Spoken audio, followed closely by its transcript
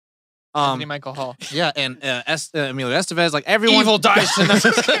Anthony Michael Hall. Yeah, and Emilio Estevez, like everyone. Evil dies tonight.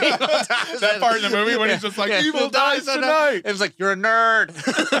 That part in the movie when he's just like, evil dies tonight. It was like, you're a nerd.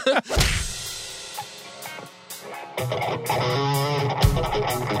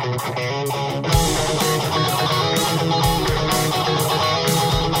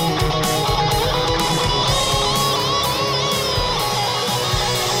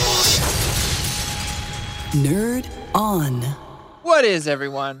 Nerd On. What is,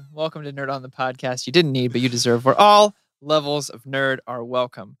 everyone? Welcome to Nerd On, the podcast you didn't need, but you deserve, where all levels of nerd are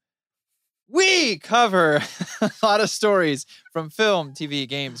welcome. We cover a lot of stories from film, TV,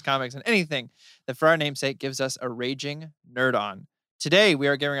 games, comics, and anything that, for our namesake, gives us a raging nerd on. Today, we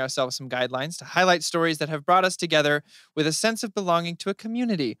are giving ourselves some guidelines to highlight stories that have brought us together with a sense of belonging to a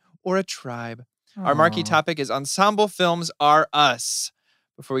community or a tribe. Our marquee topic is Ensemble Films Are Us.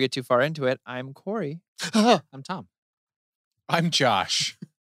 Before we get too far into it, I'm Corey. I'm Tom. I'm Josh.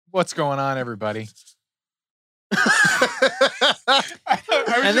 What's going on, everybody? And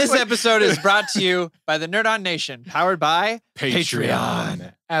this episode is brought to you by the Nerd On Nation, powered by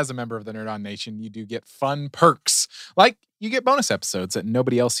Patreon. As a member of the Nerd On Nation, you do get fun perks. Like, you get bonus episodes that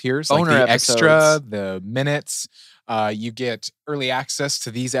nobody else hears. Boner like the episodes. extra, the minutes. You get early access to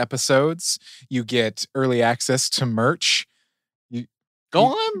these episodes. You get early access to merch. Go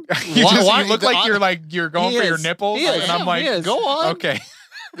on. You look like you're going for your nipples. He is. And I'm like, Go on. okay.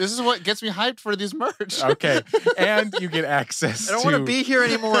 This is what gets me hyped for these merch. Okay. And you get access I don't want to be here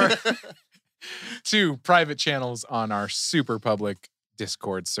anymore. to private channels on our super public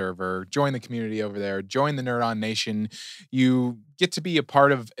Discord server. Join the community over there. Join the Nerd On Nation. You get to be a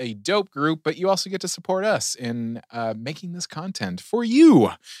part of a dope group, but you also get to support us in making this content for you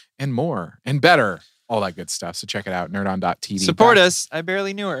and more and better. All that good stuff. So check it out, nerdon.tv. Support us. I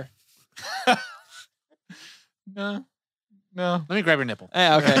barely knew her. No. Let me grab your nipple.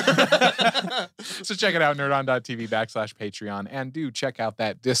 Yeah, okay. So check it out, nerdon.tv/Patreon. And do check out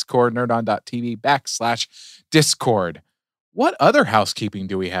that Discord, nerdon.tv/Discord. What other housekeeping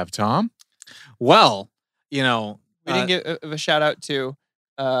do we have, Tom? Well, you know, We didn't give a shout out to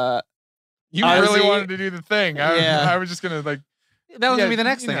You Ozzy. really wanted to do the thing. Yeah. I was just going to like, that was yeah, gonna be the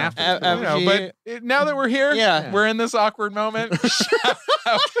next you thing know, after. but now that we're here, Yeah. we're in this awkward moment. Shout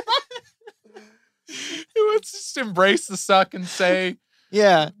out. Let's just embrace the suck and say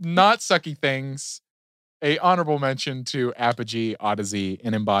yeah. not sucky things. A honorable mention to Apogee, Odyssey,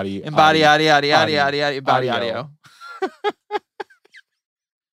 and Embody. Embody, Audio. embody Audio. audio.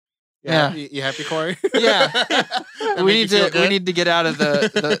 Yeah. You happy, Corey? Yeah. That we make you feel good? need to get out of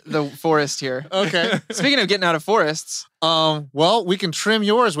the forest here. Okay. Speaking of getting out of forests, Well, we can trim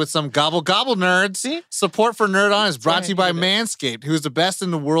yours with some gobble gobble nerds. See? Support for Nerd On is brought right, to you by you did Manscaped, who's the best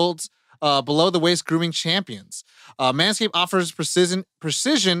in the world's below the waist grooming champions. Manscaped offers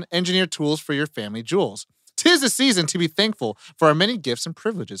precision engineered tools for your family jewels. 'Tis the season to be thankful for our many gifts and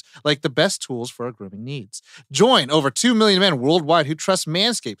privileges, like the best tools for our grooming needs. Join over 2 million men worldwide who trust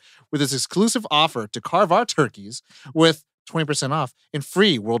Manscaped with this exclusive offer to carve our turkeys with 20% off and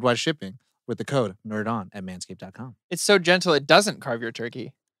free worldwide shipping with the code NERDON at manscaped.com. it's so gentle it doesn't carve your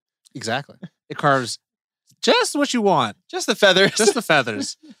turkey. Exactly. It carves just what you want, Just the feathers. just the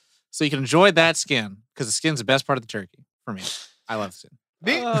feathers, so you can enjoy that skin, because the skin's the best part of the turkey for me. I love the skin.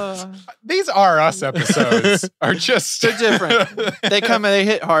 These Are Us episodes are just They're different. They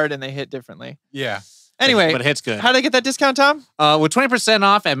hit hard and they hit differently. Yeah. Anyway, But it hits good. how do I get that discount, Tom? With 20%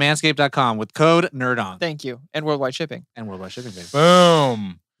 off at manscaped.com with code NERDON. Thank you. And worldwide shipping. And worldwide shipping, baby.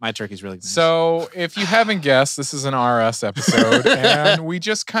 Boom. My turkey's really nice. So if you haven't guessed, this is an RS episode, and we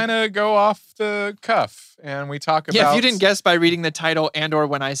just kind of go off the cuff and we talk about. Yeah, if you didn't guess by reading the title and or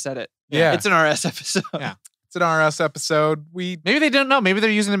when I said it. Yeah. It's an RS episode. Yeah. It's an RS episode. maybe they didn't know. Maybe they're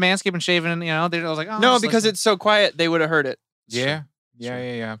using the Manscaped and shaving, and I was like, oh. No, just because listen. it's so quiet, they would have heard it. Yeah. Sure.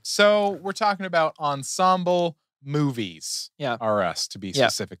 Yeah. So we're talking about ensemble movies. Yeah. RS to be Yeah.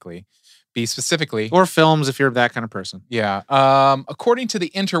 specifically. Be specifically. Or films if you're that kind of person. Yeah. According to the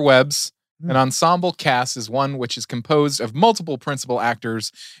interwebs, an ensemble cast is one which is composed of multiple principal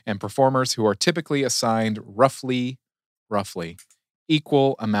actors and performers who are typically assigned roughly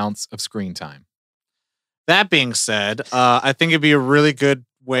equal amounts of screen time. That being said, I think it'd be a really good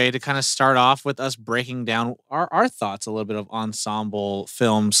way to kind of start off with us breaking down our thoughts a little bit of ensemble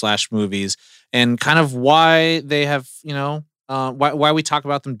films / movies and kind of why they have, why we talk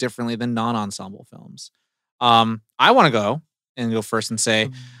about them differently than non-ensemble films. I want to go first and say,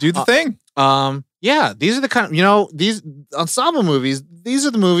 Do the thing. yeah, these are the kind of, these ensemble movies, these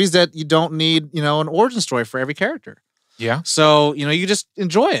are the movies that you don't need, an origin story for every character. Yeah. So, you just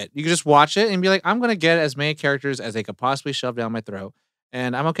enjoy it. You can just watch it and be like, I'm going to get as many characters as they could possibly shove down my throat.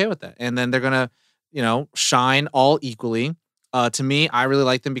 and I'm okay with that. And then they're gonna, shine all equally. To me, I really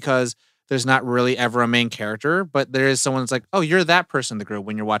like them because there's not really ever a main character, but there is someone that's like, oh, you're that person in the group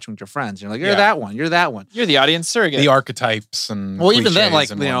when you're watching with your friends. You're like, you're Yeah. that one. You're that one. You're the audience surrogate. The archetypes and Well, even then, like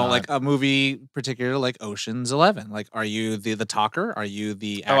cliches and whatnot. like a movie, particular like Ocean's 11. Like, are you the talker? Are you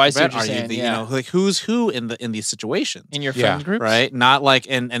the Oh, I see what acrobat? you're Are you saying, the yeah. like who's who in these situations? in your Yeah. friend groups, Right? Not like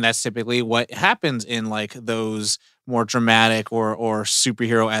and that's typically what happens in like those more dramatic or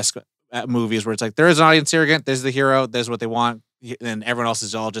superhero-esque movies where it's like there is an audience surrogate, there's the hero, there's what they want, and everyone else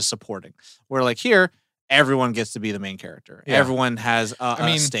is all just supporting. Where like here, everyone gets to be the main character. Yeah. Everyone has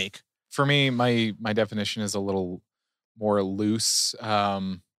a stake. For me, my definition is a little more loose.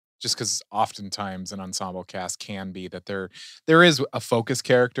 Just because oftentimes an ensemble cast can be that there is a focus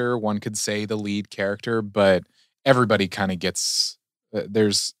character, one could say the lead character, but everybody kind of gets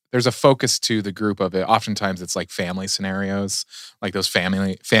there's a focus to the group of it. Oftentimes it's like family scenarios, like those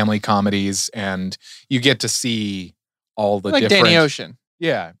family comedies, and you get to see all the like different Danny Ocean.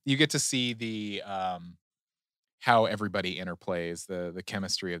 Yeah, you get to see the how everybody interplays, the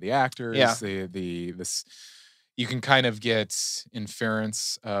chemistry of the actors, Yeah. this you can kind of get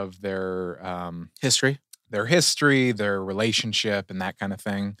inference of their History. history, their relationship, and that kind of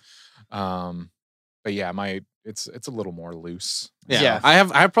thing. But yeah, it's a little more loose. Yeah. I have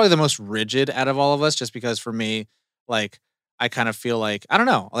probably the most rigid out of all of us, just because for me, like I kind of feel like I don't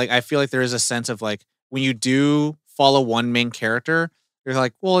know, like I feel like there is a sense of like when you do follow one main character, you're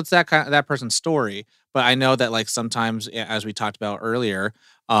like, well, it's that person's story. But I know that like sometimes, as we talked about earlier,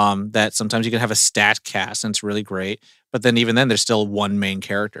 that sometimes you can have a stat cast and it's really great. But then even then, there's still one main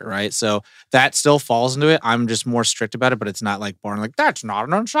character, right? So that still falls into it. I'm just more strict about it, but it's not like boring. Like that's not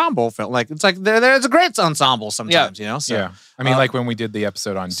an ensemble film. Like it's like there's a great ensemble sometimes, So yeah, I mean, like when we did the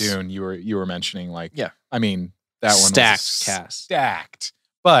episode on Dune, you were mentioning like, Yeah. I mean that one stacked was cast. stacked,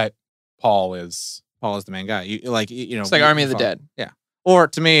 but Paul is the main guy. You like It's like Army of the Dead. Or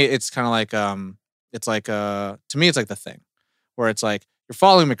to me, it's kind of like to me it's like The Thing, where it's like you're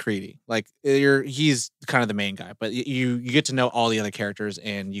following McCready, like he's kind of the main guy, but you get to know all the other characters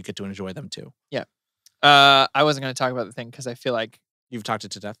and you get to enjoy them too. I wasn't going to talk about The Thing because I feel like You've talked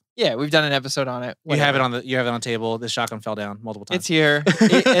it to death. yeah, we've done an episode on it. You have it Whatever. on the table. The shotgun fell down multiple times. It's here.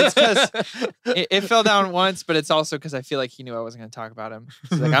 It's because it fell down once, but it's also because I feel like he knew I wasn't going to talk about him.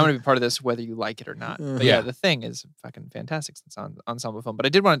 He's like, I'm going to be part of this whether you like it or not. But yeah, Yeah. The Thing is fucking fantastic ensemble film. But I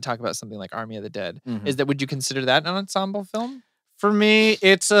did want to talk about something like Army of the Dead. Mhm. Is that would you consider that an ensemble film? For me,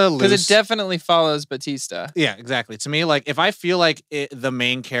 it's a Because loose. it definitely follows Batista. Yeah, exactly. To me, like if I feel like the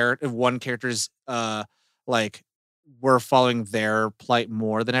main character, one character's like we're following their plight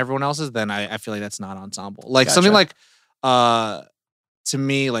more than everyone else's, then I feel like that's not ensemble. Like something Gotcha. like to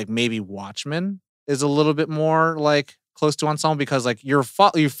me, like maybe Watchmen is a little bit more like close to ensemble because like you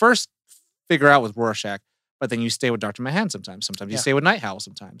first figure out with Rorschach, but then you stay with Dr. Mahan sometimes. Sometimes you Yeah. stay with Night Owl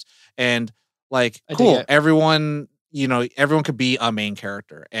sometimes. And like I dig cool, it. everyone could be a main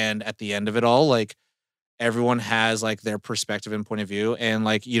character. And at the end of it all, like everyone has like their perspective and point of view. And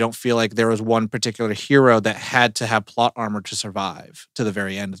like you don't feel like there was one particular hero that had to have plot armor to survive to the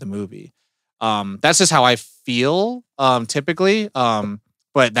very end of the movie. That's just how I feel typically.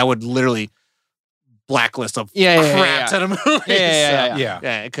 But that would literally blacklist of crap to the movie. Yeah.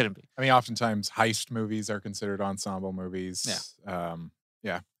 yeah. It couldn't be. I mean, oftentimes heist movies are considered ensemble movies.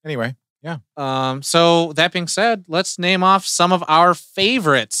 Yeah. Anyway, So that being said, let's name off some of our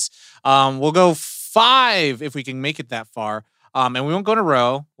favorites. We'll go 5 if we can make it that far. And we won't go in a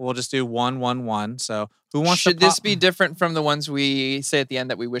row. We'll just do 1, 1, 1. So who wants Should to this be different from the ones we say at the end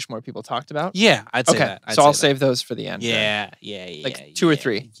that we wish more people talked about? Yeah, I'd say Okay, that. I'd so I'll say that. save those for the end. then. Yeah. Like 2 or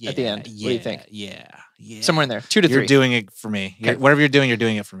 3 at the end. What do you think? Yeah. Somewhere in there. 2 to 3. You're doing it for me. Okay. Whatever you're doing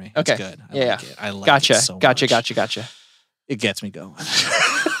it for me. Okay. It's good. I Yeah. like it. I like Gotcha. it so much. Gotcha. It gets me going.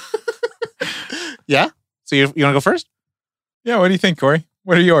 Yeah? So you want to go first? yeah. What do you think, Corey?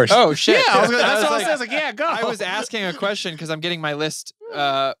 What are yours? Oh shit! That's what I was like, saying. I was like, yeah, go. I was asking a question because I'm getting my list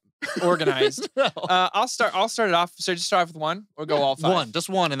organized. No. I'll start it off. So just start off with 1 or go all 5. Just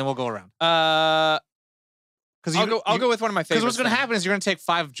one, and then we'll go around. Because I'll go with one of my Because favorites. what's going to then. happen is you're going to take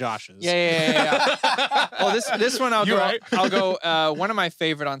 5 Joshes. Yeah. Well, this one I'll You're go. right. I'll go. One of my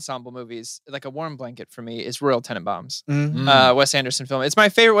favorite ensemble movies, like a warm blanket for me, is Royal Tenenbaums. Mhm. Wes Anderson film. It's my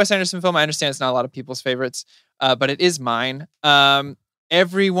favorite Wes Anderson film. I understand it's not a lot of people's favorites, but it is mine.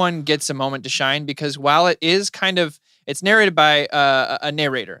 Everyone gets a moment to shine because while it is kind of, it's narrated by a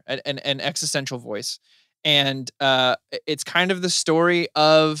narrator, an existential voice, and it's kind of the story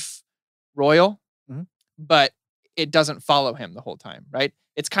of Royal, Mhm. but it doesn't follow him the whole time, right?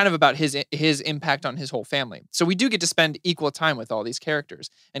 It's kind of about his impact on his whole family. So we do get to spend equal time with all these characters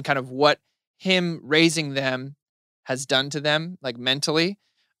and kind of what him raising them has done to them, like mentally.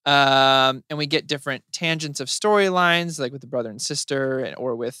 And we get different tangents of storylines, like with the brother and sister,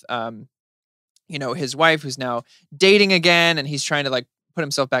 or with his wife who's now dating again, and he's trying to like put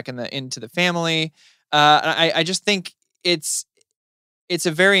himself back into the family. I just think it's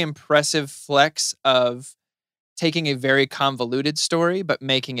a very impressive flex of taking a very convoluted story but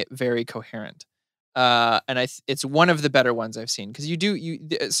making it very coherent. And it's one of the better ones I've seen,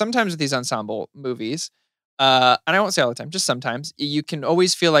 because sometimes with these ensemble movies, and I won't say all the time, just sometimes you can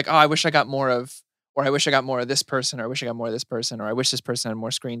always feel like, oh, I wish I got more of, or I wish I got more of this person, or I wish I got more of this person, or I wish this person had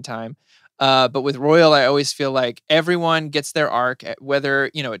more screen time. But with Royal, I always feel like everyone gets their arc, whether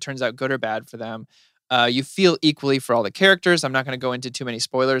it turns out good or bad for them. You feel equally for all the characters. I'm not going to go into too many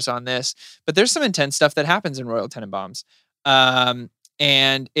spoilers on this, but there's some intense stuff that happens in Royal Tenenbaums.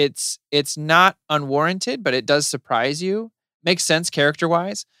 And it's not unwarranted, but it does surprise you. Makes sense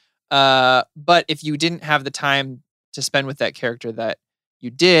character-wise. But if you didn't have the time to spend with that character that you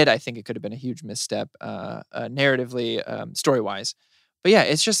did, I think it could have been a huge misstep, narratively, story-wise. But yeah,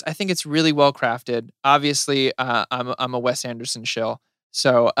 I think it's really well crafted. Obviously, I'm a Wes Anderson shill.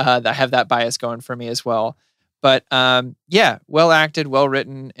 So I have that bias going for me as well. But yeah, well acted, well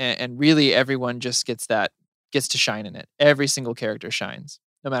written, and really everyone just gets to shine in it. Every single character shines,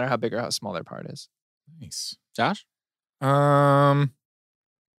 no matter how big or how small their part is. Nice. Josh? I'm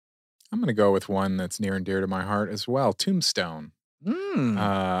gonna go with one that's near and dear to my heart as well. Tombstone.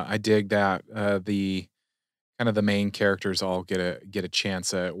 I dig that. The kind of the main characters all get a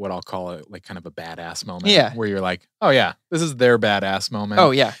chance at what I'll call it, like kind of a badass moment. Yeah. Where you're like, oh yeah, this is their badass moment.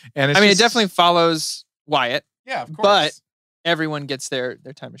 Oh yeah. And it definitely follows Wyatt. Yeah, of course. But everyone gets their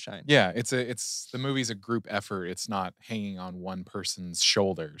time to shine. Yeah, it's the movie's a group effort. It's not hanging on one person's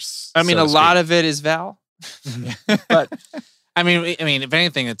shoulders. I mean, a lot of it is Val. But I mean, if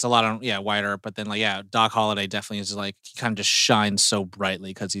anything, it's a lot on Wyatt Earp, but then Doc Holliday definitely is like, he kind of just shines so brightly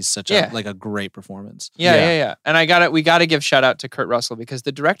because he's such a great performance. Yeah. And we gotta give shout out to Kurt Russell, because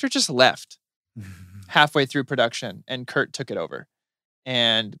the director just left halfway through production and Kurt took it over.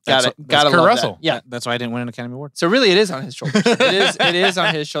 And gotta Kurt love Russell. That. Yeah, that's why I didn't win an Academy Award. So really, it is on his shoulders. It is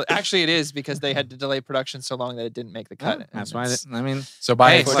on his shoulders. Actually, it is, because they had to delay production so long that it didn't make the cut. That's why. So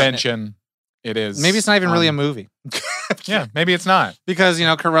by extension, it is. Maybe it's not even really a movie. Yeah, maybe it's not, because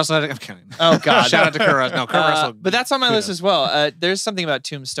Kurt Russell. I'm kidding. Oh God! Shout out to Kurt Russell. No, Kurt Russell. But that's on my list as well. There's something about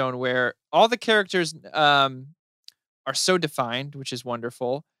Tombstone where all the characters are so defined, which is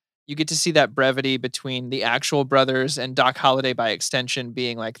wonderful. You get to see that brevity between the actual brothers and Doc Holliday by extension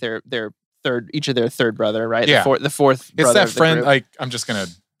being like their third brother, right? Yeah. The fourth. It's that friend. Group. Like I'm just gonna.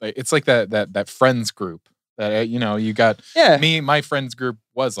 It's like that friends group. That you got. Yeah. Me, my friends group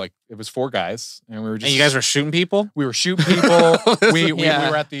was like, it was 4 guys, and we were just. And you guys were shooting people. We were shooting people. we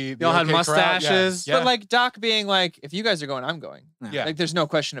were at the. They all had mustaches. Yeah. But like Doc being like, if you guys are going, I'm going. Yeah. Like there's no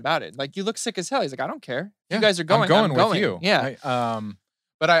question about it. Like you look sick as hell. He's like, I don't care. If Yeah. you guys are going, I'm going with you. Yeah.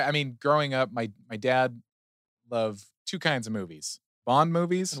 But I mean, growing up, my dad loved 2 kinds of movies: Bond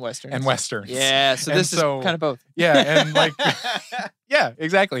movies and westerns. Yeah, so this is kind of both. Yeah, and like, yeah,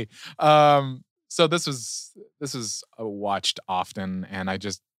 exactly. So this was watched often, and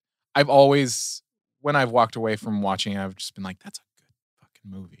I've always, when I've walked away from watching it, I've just been like, that's a good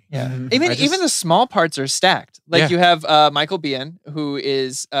fucking movie. Yeah, even the small parts are stacked. Like you have Michael Biehn, who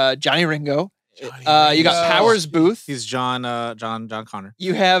is Johnny Ringo. You got Powers Booth. He's John Connor.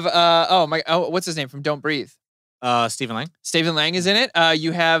 You have what's his name from Don't Breathe? Stephen Lang. Stephen Lang is in it.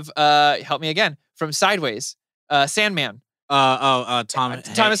 You have help me again, from Sideways, Sandman.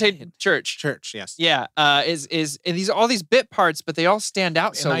 Thomas Hayden Church. Yes. Yeah. Is and all these bit parts, but they all stand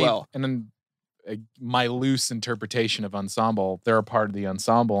out so well. And then my loose interpretation of ensemble, they're a part of the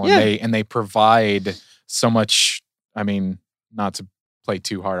ensemble, and they provide so much. I mean, not to play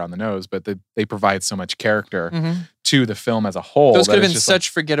too hard on the nose, but they provide so much character to the film as a whole. Those could have been such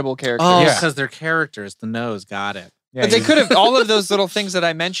forgettable characters. Oh, because they're characters. The nose, got it. Yeah, but they could have, all of those little things that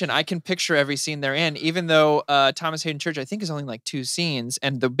I mentioned, I can picture every scene they're in, even though Thomas Hayden Church, I think, is only like 2 scenes,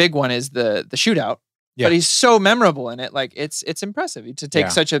 and the big one is the shootout. Yeah. But he's so memorable in it. Like, it's impressive to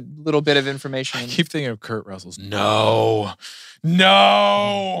take such a little bit of information. I keep thinking of Kurt Russell's No.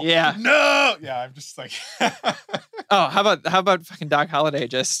 Yeah, I'm just like oh, how about fucking Doc Holliday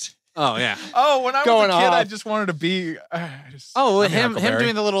just Oh yeah. Oh, when I was a kid, I just wanted to be. Him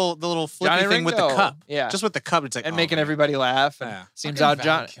doing the little flippy thing with the cup. Yeah, just with the cup. It's like and making everybody laugh. And seems odd.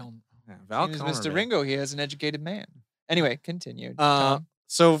 Val Kilmer, Mr. Ringo. He is an educated man. Anyway, continue.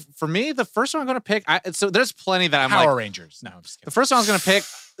 So for me, the first one I'm going to pick, so there's plenty that I'm Power like, Rangers. No, I'm just the kidding. first one I was going to pick,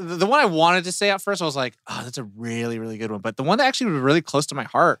 the one I wanted to say at first, I was like, oh, that's a really, really good one. But the one that actually was really close to my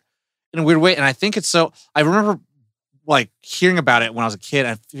heart in a weird way, and I think it's so, I remember like hearing about it when I was a kid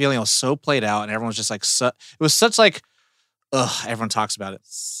and feeling it was so played out, and everyone was just like, it was such like, everyone talks about it.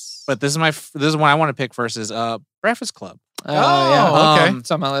 But this is one I want to pick first is Breakfast Club. Oh, yeah. okay. It's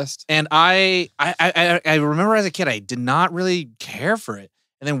on my list. And I remember as a kid, I did not really care for it.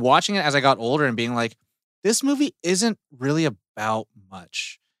 And then watching it as I got older and being like, this movie isn't really about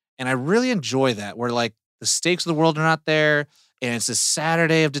much. And I really enjoy that, where like the stakes of the world are not there. And it's a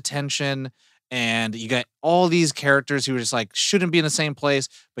Saturday of detention. And you got all these characters who are just like shouldn't be in the same place,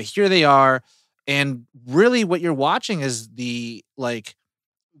 but here they are. And really what you're watching is the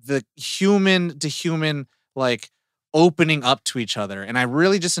human to human, like, opening up to each other. And I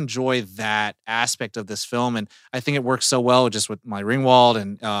really just enjoy that aspect of this film. And I think it works so well just with Molly Ringwald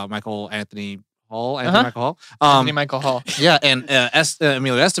and Anthony Michael Hall. Anthony Michael Hall. Yeah, and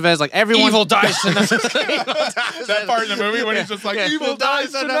Emilio Estevez, like everyone. Evil dies tonight. That part in the movie when he's just like, evil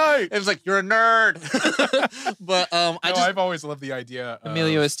dies tonight. It was like, you're a nerd. But I've always loved the idea of,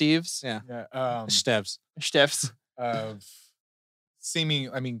 Emilio Esteves. Yeah. Steps Steffs. of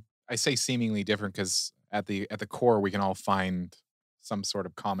I say seemingly different because at the core we can all find some sort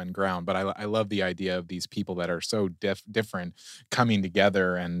of common ground, but I love the idea of these people that are so different coming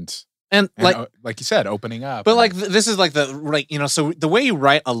together and like you said, opening up. But like this is like so the way you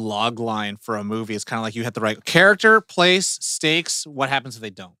write a log line for a movie is kind of like you have to write character, place, stakes, what happens if they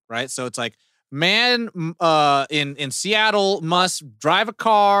don't, right? So it's like man in Seattle must drive a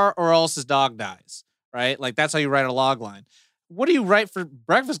car or else his dog dies, right? Like that's how you write a log line. What do you write for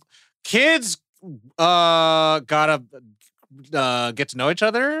breakfast? Kids gotta get to know each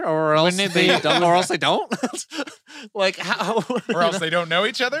other, or else they don't. Like how? Or else they don't know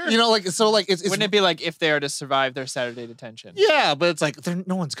each other. You know, like so, like it's Wouldn't it be like if they are to survive their Saturday detention? yeah, but it's like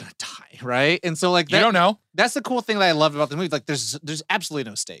no one's gonna die, right? And so like You don't know. That's the cool thing that I love about the movie. Like there's absolutely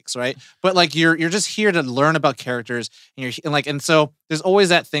no stakes, right? But like you're just here to learn about characters, and so there's always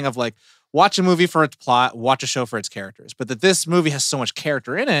that thing of like, watch a movie for its plot, watch a show for its characters. But that this movie has so much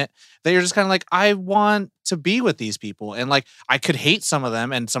character in it that you're just kind of like, I want to be with these people. And like, I could hate some of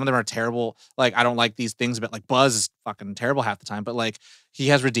them and some of them are terrible. Like, I don't like these things about like Buzz is fucking terrible half the time, but like he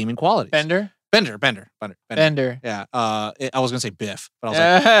has redeeming qualities. Bender. Yeah. I was going to say Biff, but I was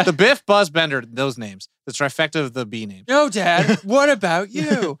like, the Biff, Buzz, Bender, those names. The trifecta of the B names. No, Dad. What about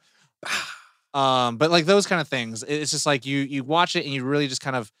you? But like those kind of things, it's just like you watch it and you really just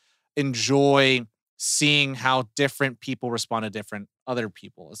kind of enjoy seeing how different people respond to different other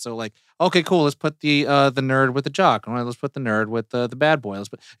people. So like, okay, cool. Let's put the nerd with the jock. All right, let's put the nerd with the bad boy. Let's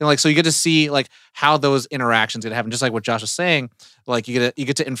put, so you get to see like how those interactions gonna happen. Just like what Josh was saying, like you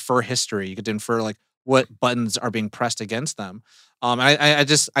get to infer history. You get to infer like what buttons are being pressed against them. I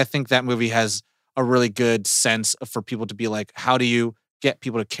think that movie has a really good sense for people to be like, how do you get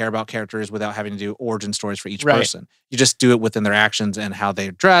people to care about characters without having to do origin stories for each person? You just do it within their actions and how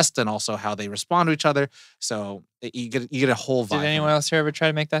they're dressed and also how they respond to each other. So you get a whole vibe. Did anyone else here ever try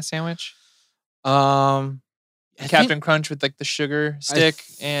to make that sandwich? Captain Captain Crunch with like the sugar stick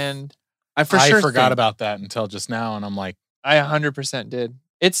and I forgot about that until just now, and I'm like, I 100% did.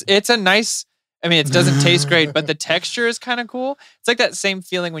 It's a nice. I mean, it doesn't taste great, but the texture is kind of cool. It's like that same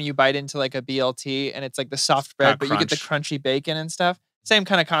feeling when you bite into like a BLT and it's like the soft bread, but you get the crunchy bacon and stuff. Same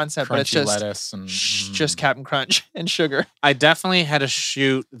kind of concept, but it's just lettuce and just Captain Crunch and sugar. I definitely had to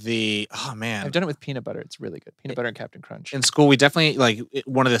shoot I've done it with peanut butter. It's really good. Peanut butter and Captain Crunch. In school, we definitely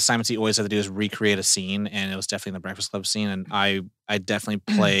one of the assignments he always had to do is recreate a scene, and it was definitely the Breakfast Club scene. And I definitely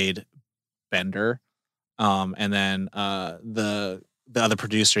played Bender, and then the other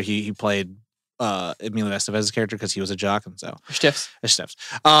producer he played Emilio Estevez's character because he was a jock, and so Stiffs. It's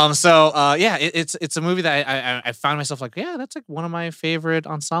a movie that I found myself like, yeah, that's like one of my favorite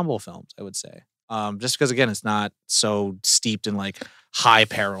ensemble films, I would say. Just because again, it's not so steeped in like high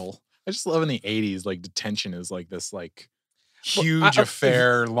peril. I just love in the 80s, like detention is like this like huge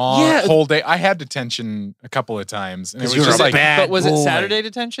affair, long whole day. I had detention a couple of times, and it was just like, but was it Saturday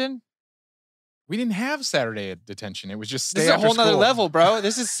detention? We didn't have Saturday at detention. It was just stay This is a after whole nother school. level, bro.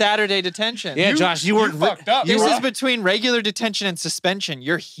 This is Saturday detention. Yeah, Josh, you weren't fucked up. This is between regular detention and suspension.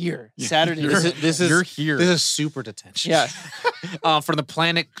 You're here. Saturday. You're here. This is super detention. Yeah. From the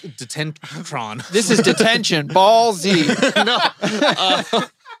planet Detentron. This is detention. Ballsy.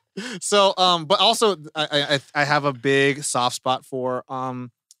 But also I have a big soft spot for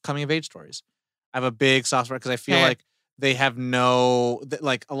coming of age stories. I have a big soft spot because I feel like they have a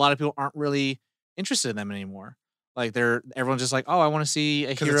lot of people aren't really interested in them anymore. Like everyone's just like, oh, I want to see a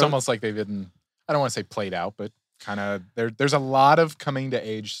Because hero. it's almost like they've been, I don't want to say played out, but kind of there's a lot of coming to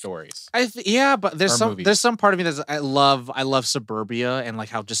age stories. Yeah, but there's Or movies. some part of me that's I love suburbia and like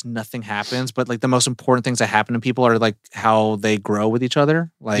how just nothing happens, but like the most important things that happen to people are like how they grow with each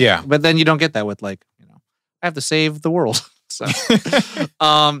other. Like, Yeah. But then you don't get that with like, I have to save the world. So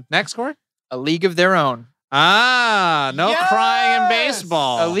next, Corey. A League of Their Own. No crying in Yes!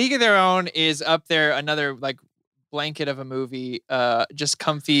 baseball. A League of Their Own is up there. Another like blanket of a movie. Just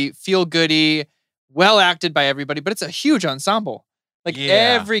comfy, feel goody, well acted by everybody, but it's a huge ensemble. Like Yeah.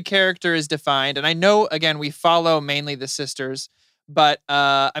 every character is defined, and I know again we follow mainly the sisters, but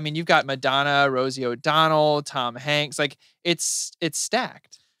I mean you've got Madonna, Rosie O'Donnell, Tom Hanks. Like it's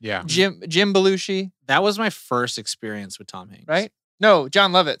stacked. Yeah. Jim Belushi, That was my first experience with Tom Hanks. right? No,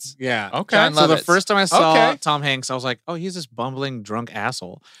 John Lovitz. Yeah. Okay. John So the Lovitz. first time I saw Okay. Tom Hanks, I was like, "Oh, he's this bumbling drunk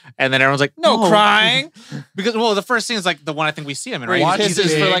asshole," and then everyone's like, No crying. because the first scene is like the one I think we see him in, Where right? he He's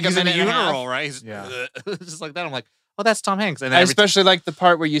kisses big, for like a he's in minute and a half. funeral, right? He's Yeah. just like that. I'm like, "Oh, that's Tom Hanks." And I then especially like the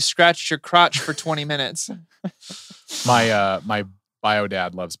part where you scratched your crotch for 20 minutes. My bio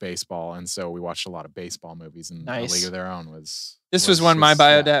dad loves baseball, and so we watched a lot of baseball movies, and Nice. A League of Their Own was. This was one my just-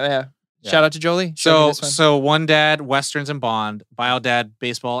 bio yeah. dad. Yeah. Yeah. Shout out to Jolie. Showed me so this one. so one dad, westerns and Bond, bio dad,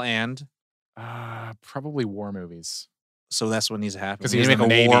 baseball, and Probably war movies. so that's what needs to happen. 'Cause We he need was to in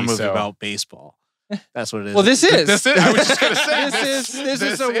make the a war Navy, movie so- about baseball. That's what it is. Well, this is. This is. I was just gonna say This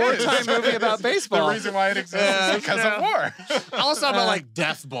is a wartime movie about baseball. The reason why it exists Yeah, is because of war. also about like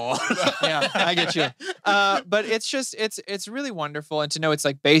death ball. Yeah, I get you. But it's just it's really wonderful, and to know it's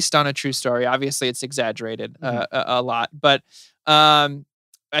like based on a true story. Obviously, it's exaggerated a lot, but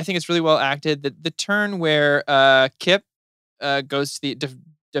I think it's really well acted. The turn where Kip goes to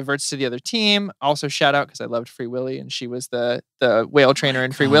diverts to the other team. Also, shout out because I loved Free Willy, and she was the whale trainer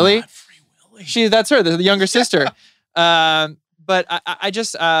in Free Willy. That's her, the younger sister. But I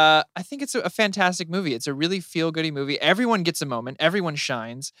just I think it's a fantastic movie. It's a really feel goody movie. Everyone gets a moment. Everyone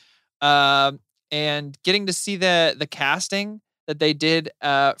shines. And getting to see the casting that they did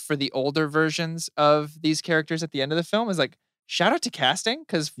for the older versions of these characters at the end of the film is like shout out to casting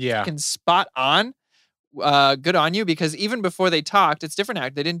because Yeah. fucking spot on. Good on you, because even before they talked, it's different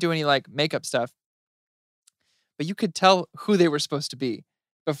act. They didn't do any like makeup stuff, but you could tell who they were supposed to be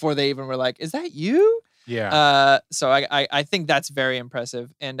before they even were like, "Is that you?" Yeah. So I think that's very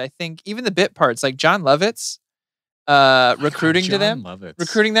impressive, and I think even the bit parts like John Lovitz, recruiting to them,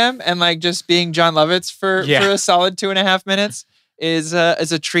 recruiting them, and like just being John Lovitz for a solid 2.5 minutes is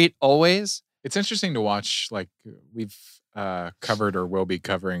a treat always. It's interesting to watch. Like we've covered or will be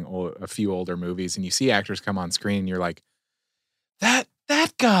covering a few older movies, and you see actors come on screen, and you're like, that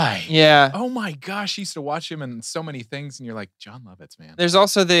guy. Yeah. Oh my gosh, I used to watch him in so many things, and you're like, John Lovitz, man. There's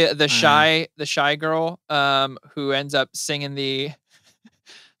also the shy girl who ends up singing the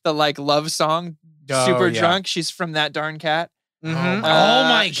like love song super yeah. drunk. She's from That Darn Cat. Mhm. Oh Oh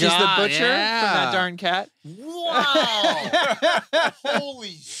my god. She's the butcher from yeah. That Darn Cat. Wow. Holy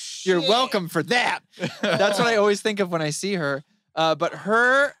shit. You're welcome for that. That's what I always think of when I see her. But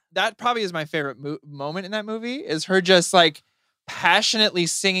that probably is my favorite moment in that movie is her just like passionately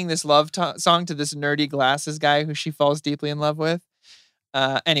singing this love song to this nerdy glasses guy who she falls deeply in love with.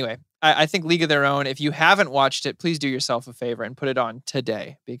 Anyway, I think League of Their Own, if you haven't watched it, please do yourself a favor and put it on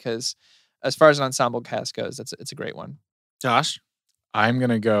today, because as far as an ensemble cast goes, it's a great one. Josh. I'm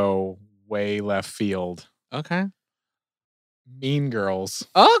gonna go way left field. Okay. Mean Girls.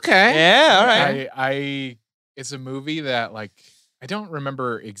 Okay. Yeah, all right. I it's a movie that like I don't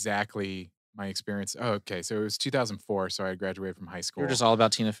remember exactly my experience. Oh, okay. So it was 2004, so I had graduated from high school. You're just all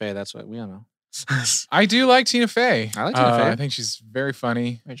about Tina Fey. That's what we all know. I do like Tina Fey. I like Tina Fey. I think she's very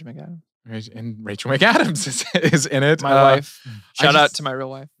funny. Rachel McAdams. And Rachel McAdams is in it. My wife. I Shout out just- to my real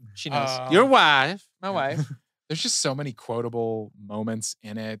wife. She knows. Your wife. My wife. There's just so many quotable moments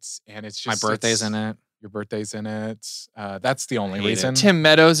in it, and it's My just birthday's in it. Your birthday's in it. That's the only Hate it. reason. Tim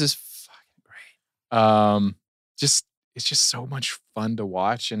Meadows is fucking great. It's just so much fun to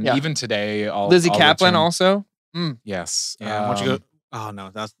watch, and Yeah. even today, Lizzie Kaplan also. Yes. Yeah. Why don't you go? Oh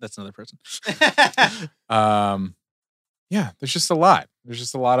no, that's another person. Yeah, there's just a lot. There's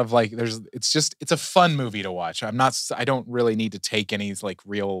just a lot of like. It's a fun movie to watch. I don't really need to take any like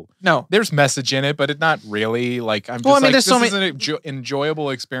real. No. There's message in it, but it's not really like. I'm just Well, I mean, like, there's so this is an enjoyable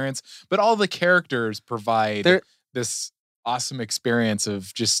experience. But all the characters provide There- this awesome experience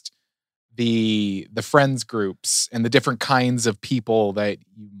of just the friends groups and the different kinds of people that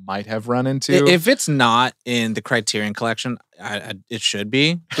you might have run into. If it's not in the Criterion Collection, it should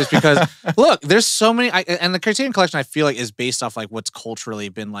be. Just because, look, there's so many, and the Criterion Collection I feel like is based off like what's culturally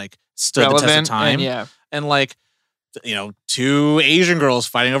been like stood the test of Relevant. time, And yeah. and like two Asian girls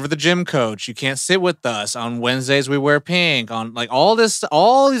fighting over the gym coach. You can't sit with us. On Wednesdays we wear pink. On like all these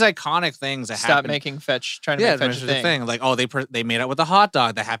iconic things that Stop happen. making fetch. Trying to make fetch a thing. Like, oh, they made out with a hot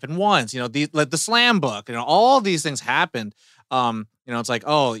dog. That happened once. Like the slam book. All these things happened. It's like,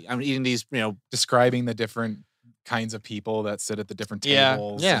 oh, I'm eating these. Describing the different kinds of people that sit at the different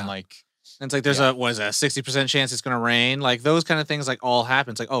tables. Yeah. And like, and it's like there's a 60% chance it's gonna rain. Like those kind of things like all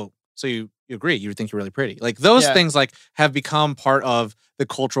happen. It's like, oh, so you agree? You think you're really pretty? Like those things like have become part of the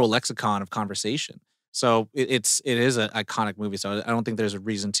cultural lexicon of conversation. So it is an iconic movie. So I don't think there's a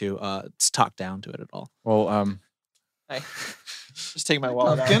reason to talk down to it at all. Well, just taking my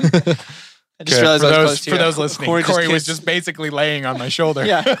wallet out. I just good. realized I was close to for you. those listening, Corey was just basically laying on my shoulder.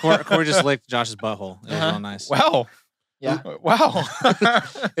 Yeah. Corey just licked Josh's butthole. It was real nice. Wow. Yeah. Wow.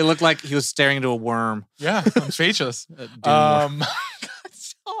 It looked like he was staring into a worm. Yeah, I'm speechless. Tom.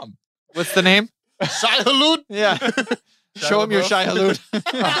 What's the name? Shai Hulud. Yeah. Show him your Shai Hulud.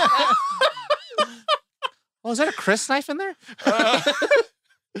 Oh, is that a Chris knife in there?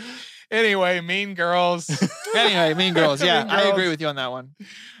 Anyway, Mean Girls. Anyway, Mean Girls. Yeah, Mean I Girls. agree with you on that one.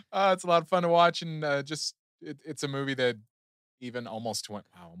 It's a lot of fun to watch, and it's a movie that even almost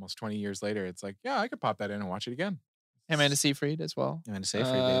 20 years later, it's like, yeah, I could pop that in and watch it again. Amanda Seyfried as well. Amanda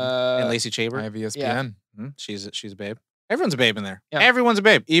Seyfried, babe. And Lacey Chabert. I have ESPN. She's a babe. Everyone's a babe in there. Yeah. Everyone's a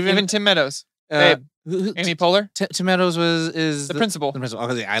babe. Even Tim Meadows. Babe. Amy Poehler. Tim Meadows is The principal. The principal.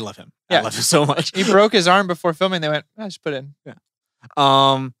 Oh, I love him. Yeah. I love him so much. He broke his arm before filming. They went, just put it in. Yeah.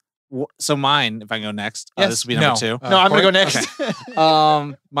 So mine, if I can go next, Yes. this will be number 2. No, I'm going to go next.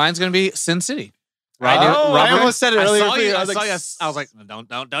 Mine's gonna be Sin City. I knew. I almost said it earlier. I was like, don't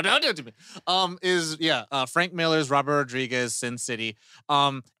do it to me. Frank Miller's Robert Rodriguez, Sin City.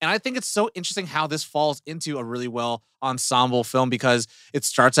 And I think it's so interesting how this falls into a really well ensemble film because it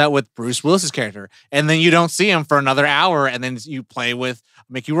starts out with Bruce Willis's character, and then you don't see him for another hour, and then you play with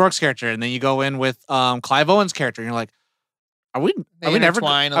Mickey Rourke's character, and then you go in with Clive Owen's character, and you're like, Are we never?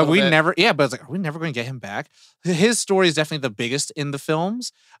 Are we never? Yeah, but it's like, are we never going to get him back? His story is definitely the biggest in the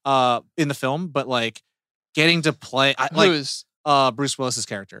films, but like getting to play, Who's? Bruce Willis's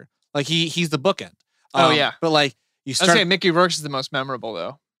character. Like he's the bookend. Yeah, but like you start. I was saying Mickey Rourke is the most memorable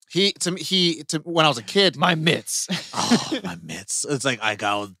though. When I was a kid, my mitts. My mitts. It's like I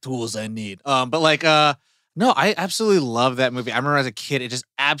got all the tools I need. But like no, I absolutely love that movie. I remember as a kid, it just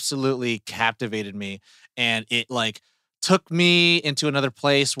absolutely captivated me, and it like took me into another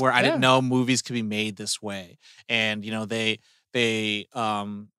place where I didn't know movies could be made this way. And they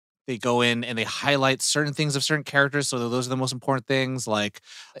go in and they highlight certain things of certain characters, so those are the most important things, like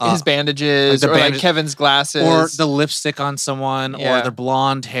his bandages, like Kevin's glasses, or the lipstick on someone, or their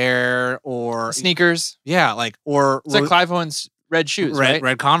blonde hair, or sneakers. Yeah, or it's like Clive Owen's red shoes, right?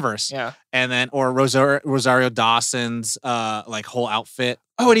 Red Converse. Yeah, and then or Rosario Dawson's like whole outfit.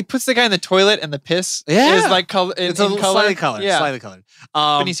 Oh, and he puts the guy in the toilet, and the piss is like color. It's in color. Slightly colored. Yeah. Slightly colored.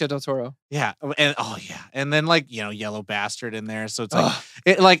 Benicio del Toro. Yeah, and then like Yellow Bastard in there. So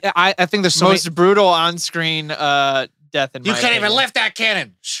it's like I think there's most brutal on-screen death in. You my can't opinion. even lift that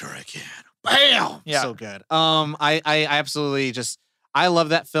cannon. Sure I can. Bam. Yeah, so good. I absolutely I love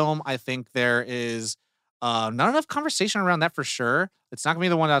that film. I think there is not enough conversation around that for sure. It's not gonna be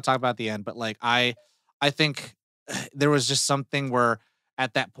the one that I'll talk about at the end, but like I think there was just something where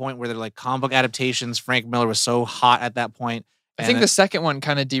at that point where they're like comic book adaptations, Frank Miller was so hot at that point. I think the second one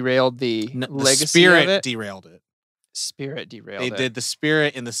kind of derailed the legacy Spirit of it. Derailed it. Spirit derailed They it. did the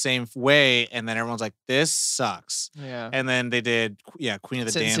Spirit in the same way, and then everyone's like, "This sucks." Yeah. And then they did, Queen of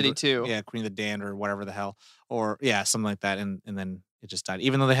the Sin Damned. City 2. Yeah, Queen of the Damned or whatever the hell, or something like that. And then it just died.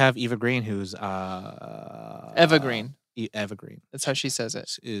 Even though they have Eva Green, who's Eva Green. Eva Green. That's how she says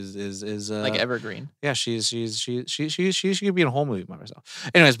it. Is like evergreen. Yeah, she could be in a whole movie by herself.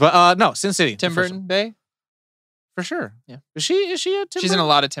 Anyways, but no, Sin City. Tim Burton Bay. For sure. Yeah. Is she a Tim She's Burton? in a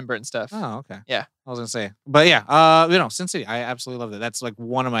lot of Tim Burton stuff. Oh, okay. Yeah. I was gonna say. But yeah, Sin City. I absolutely love that. That's like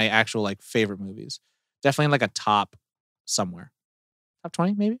one of my actual like favorite movies. Definitely in like a top somewhere. Top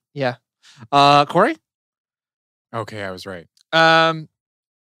 20, maybe? Yeah. Corey? Okay, I was right. I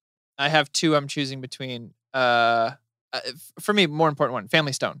have two I'm choosing between. For me, more important one,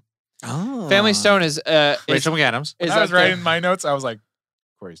 Family Stone. Oh. Family Stone is Rachel McAdams. When I was writing my notes, I was like,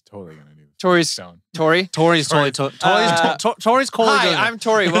 Corey's totally gonna do Stone. Tori. Tori's totally Tori's Hi, I'm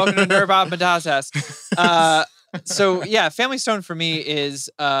Tori. Welcome to Nerdbot Madazas. So yeah, Family Stone for me is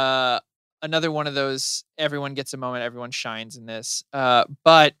another one of those everyone gets a moment, everyone shines in this.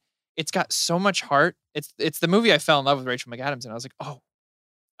 But it's got so much heart. It's the movie I fell in love with Rachel McAdams, and I was like, oh,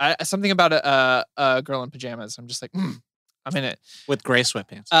 something about a girl in pajamas. I'm just like, I'm in it with gray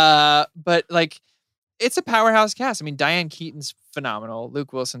sweatpants. But like, it's a powerhouse cast. I mean, Diane Keaton's phenomenal.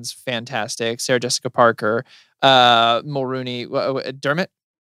 Luke Wilson's fantastic. Sarah Jessica Parker, Mulrooney, Dermot.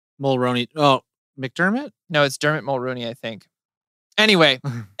 Mulroney. Oh, McDermott. No, it's Dermot Mulrooney, I think. Anyway,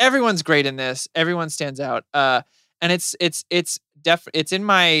 everyone's great in this. Everyone stands out. And it's in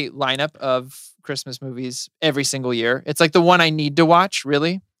my lineup of Christmas movies every single year. It's like the one I need to watch.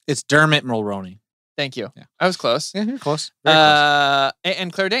 Really. It's Dermot Mulroney. Thank you. Yeah. I was close. Yeah, you're close. Very close.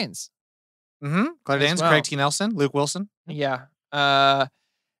 And Claire Danes. Mm-hmm. Claire as Danes, well. Craig T. Nelson, Luke Wilson. Yeah. And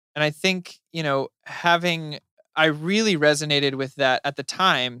I think, I really resonated with that at the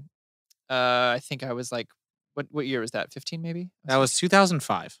time. I think I was like, what year was that? 15 maybe? That was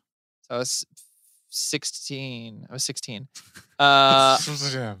 2005. So I was 16. I was 16.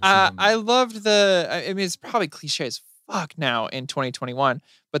 I loved I mean, it's probably cliche as fuck now in 2021,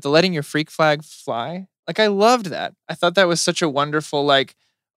 but the letting your freak flag fly, like I loved that. I thought that was such a wonderful, like,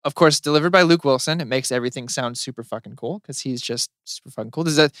 of course, delivered by Luke Wilson. It makes everything sound super fucking cool because he's just super fucking cool.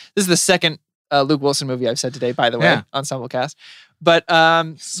 This is the second Luke Wilson movie I've said today, by the way, Yeah. Ensemble Cast. But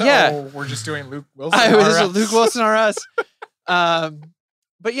So yeah, we're just doing Luke Wilson. this is or a us. Luke Wilson or us.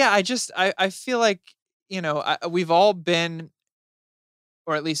 But yeah, I feel like we've all been,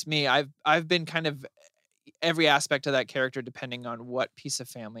 or at least me, I've been kind of every aspect of that character depending on what piece of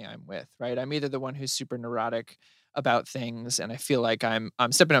family I'm with, right? I'm either the one who's super neurotic about things and I feel like I'm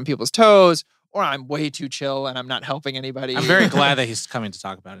stepping on people's toes, or I'm way too chill and I'm not helping anybody. I'm very glad that he's coming to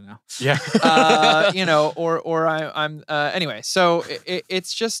talk about it now. Yeah. I'm anyway. So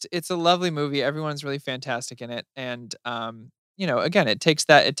it's a lovely movie. Everyone's really fantastic in it, and again, it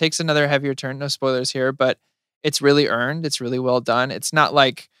takes another heavier turn. No spoilers here, but it's really earned. It's really well done. It's not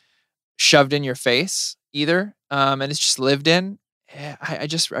like shoved in your face either, and it's just lived in. I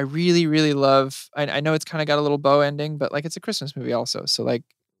really, really love. I know it's kind of got a little bow ending, but like it's a Christmas movie also. So like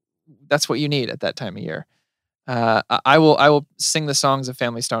that's what you need at that time of year. I will sing the songs of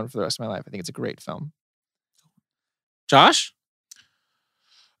Family Stone for the rest of my life. I think it's a great film. Josh?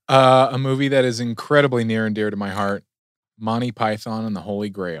 A movie that is incredibly near and dear to my heart, Monty Python and the Holy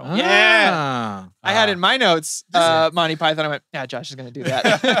Grail. Yeah. I had in my notes, Monty Python. I went, yeah, Josh is going to do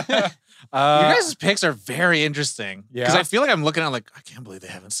that. You guys' picks are very interesting. Yeah. Because I feel like I'm looking at like, I can't believe they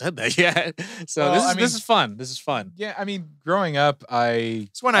haven't said that yet. So Well, this is fun. This is fun. Yeah, I mean, growing up,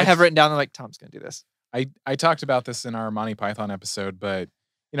 It's one I have written down. I'm like, Tom's going to do this. I talked about this in our Monty Python episode, but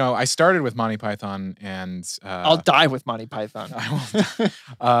I started with Monty Python and I'll die with Monty Python.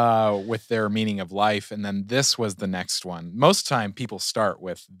 with their meaning of life, and then this was the next one. Most time people start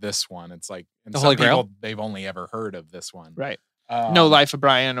with this one. It's like and The some Holy Grail? people, they've only ever heard of this one. Right. Um, No Life of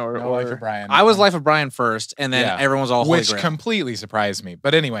Brian No Life of Brian. I was Life of Brian first, and then Yeah. everyone was all Holy which Grail. completely surprised me.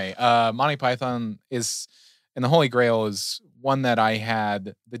 But anyway, Monty Python and the Holy Grail is one that I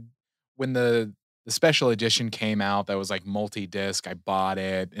had when the special edition came out that was like multi-disc. I bought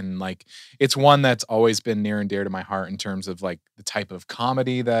it, and like it's one that's always been near and dear to my heart in terms of like the type of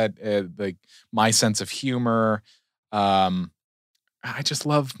comedy that like my sense of humor. I just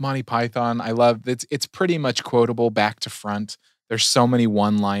love Monty Python. I love it's pretty much quotable back to front. There's so many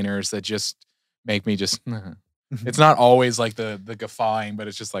one-liners that just make me just. It's not always like the guffawing, but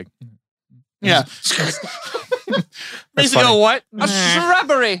it's just like. Yeah. Basically, funny. what? A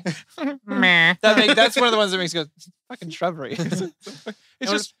shrubbery. Meh. That's one of the ones that makes you go, fucking shrubbery. It's just get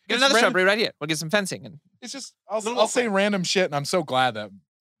it's another random- shrubbery right here. We'll get some fencing. And It's just I'll say random shit, and I'm so glad that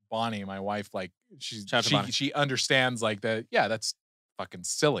Bonnie, my wife, like Shout out to Bonnie. she understands like that. Yeah, that's fucking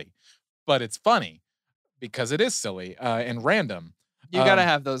silly, but it's funny because it is silly and random. you got to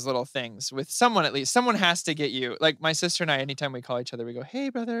have those little things with someone at least. Someone has to get you. Like my sister and I, anytime we call each other, we go, hey,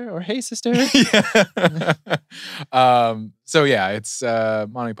 brother, or hey, sister. So yeah, it's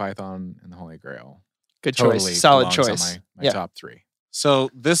Monty Python and the Holy Grail. Good Totally choice. Solid belongs on choice. my Yeah. top three. So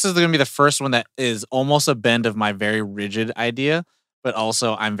this is going to be the first one that is almost a bend of my very rigid idea, but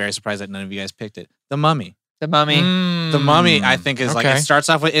also I'm very surprised that none of you guys picked it. The Mummy. The Mummy. The Mummy, I think, is like okay. it starts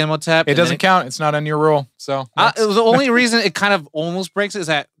off with Imhotep. It doesn't count. It's not on your rule. So next. The only reason it kind of almost breaks is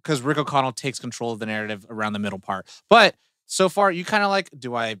that because Rick O'Connell takes control of the narrative around the middle part. But so far, you kind of like,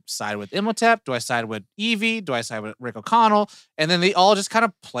 do I side with Imhotep? Do I side with Evie? Do I side with Rick O'Connell? And then they all just kind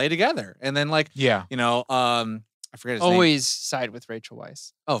of play together. And then like, yeah. I forget his name. Always side with Rachel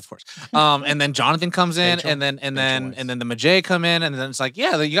Weisz. Oh, of course. And then Jonathan comes in, Rachel. and then Weisz. the Magi come in, and then it's like,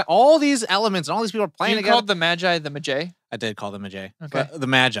 yeah, you got all these elements, and all these people are playing You together. called the Magi the Magi? I did call them Magi. Okay. The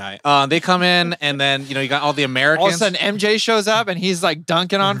Magi. They come in, and then you got all the Americans. All of a sudden, MJ shows up and he's like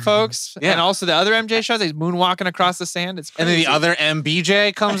dunking on folks. Yeah. And also the other MJ shows up, he's moonwalking across the sand. It's and then the crazy. other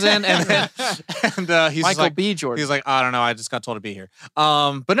MBJ comes in, and then and he's Michael like, B. Jordan. he's like, I don't know, I just got told to be here.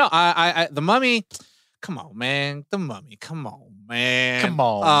 But no, I the Mummy. come on, man. The Mummy. Come on, man. Come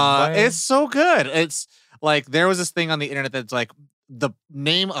on, man. It's so good. It's like there was this thing on the internet that's like the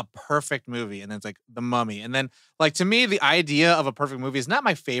name a perfect movie, and then it's like The Mummy. And then like to me, the idea of a perfect movie is not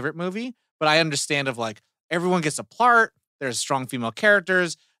my favorite movie, but I understand of like everyone gets a part. There's strong female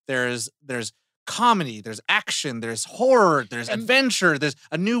characters. There's comedy. There's action. There's horror. There's adventure. There's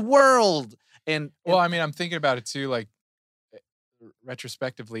a new world. And well, I mean, I'm thinking about it too, like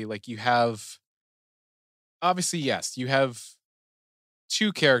retrospectively, like you have obviously, yes, you have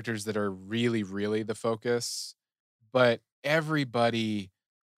two characters that are really, really the focus, but everybody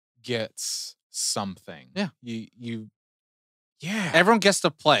gets something. Yeah. Yeah. everyone gets to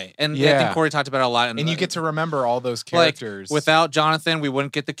play. And I Yeah. think Corey talked about it a lot. And you get to remember all those like, characters. without Jonathan, we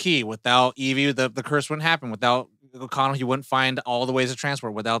wouldn't get the key. Without Evie, the curse wouldn't happen. Without O'Connell, he wouldn't find all the ways of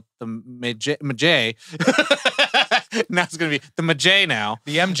transport. Without the Majay, now it's gonna be the Majay now.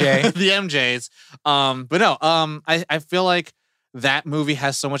 the MJ. The MJs. But no, I feel like that movie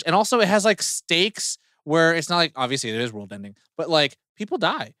has so much, and also it has like stakes where it's not like obviously it is world ending, but like people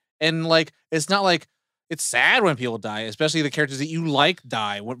die, and like it's not like it's sad when people die, especially the characters that you like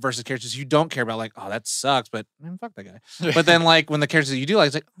die versus characters you don't care about. Like, oh, that sucks, but man, fuck that guy. But then like when the characters that you do like,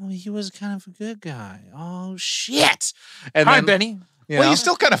 it's like, oh, he was kind of a good guy. Oh shit. And Hi, then, Benny. Well, know? you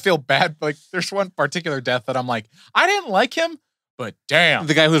still kind of feel bad. Like, there's one particular death that I'm like, I didn't like him, but damn.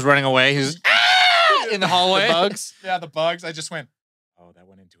 the guy who's running away, who's in the hallway. The bugs. Yeah, the bugs. I just went, oh, that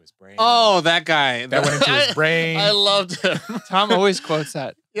went into his brain. Oh, that guy. That went into his brain. I loved him. Tom always quotes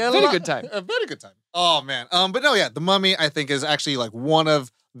that. Yeah, Very good time. A very good time. Oh man. But no, yeah, The Mummy I think is actually like one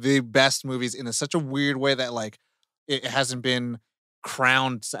of the best movies in such a weird way that like it hasn't been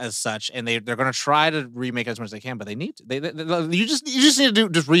crowned as such, and they're gonna try to remake it as much as they can, but they need to. You just need to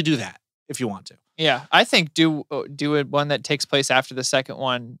redo that if you want to. Yeah, I think do one that takes place after the second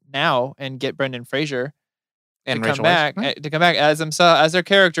one now, and get Brendan Fraser And to Rachel come back Weisz. to come back as themselves, as their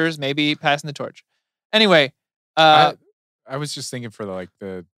characters, maybe passing the torch. Anyway, I was just thinking for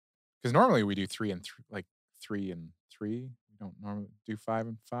because normally we do 3 and 3, like 3 and 3. We don't normally do 5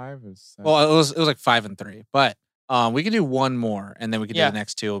 and 5. Well, it was like 5 and 3, but we can do one more, and then we can Yeah. do the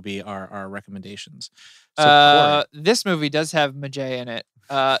next two will be our recommendations. So, Corey, this movie does have Majay in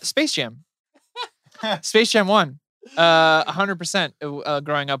it. Space Jam. Space Jam 1. 100%.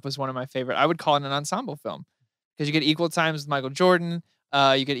 Growing up was one of my favorite. I would call it an ensemble film because you get equal times with Michael Jordan.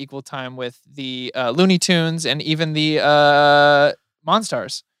 You get equal time with the Looney Tunes and even the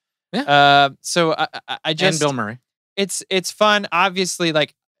Monstars. Yeah. So I just and Bill Murray. it's fun. Obviously,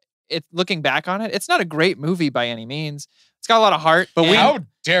 like looking back on it, it's not a great movie by any means. It's got a lot of heart, But we- How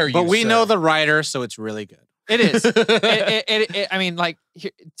dare you? But we sir. know the writer, so it's really good. it is. I mean, like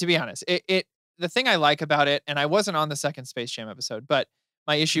to be honest, the thing I like about it, and I wasn't on the second Space Jam episode, but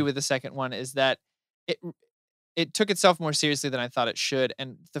my issue with the second one is that it took itself more seriously than I thought it should.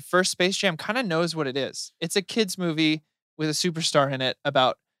 And the first Space Jam kind of knows what it is. It's a kids movie with a superstar in it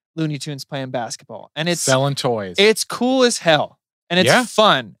about Looney Tunes playing basketball, and it's selling toys. it's cool as hell, and it's Yeah.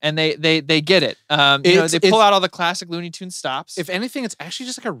 fun, and they get it. They pull out all the classic Looney Tunes stops. If anything, it's actually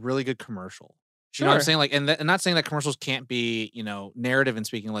just like a really good commercial. You know what I'm Sure. saying? Like, and not saying that commercials can't be, narrative and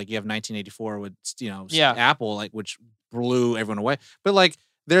speaking. Like, you have 1984 with, Yeah. Apple, like, which blew everyone away. But like,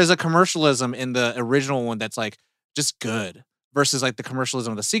 there's a commercialism in the original one that's like just good versus like the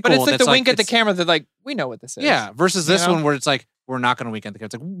commercialism of the sequel. But it's like that's the wink at the it's- camera. They're like, we know what this is. Yeah. Versus You this know? one where it's like, we're not going to wink at the camera.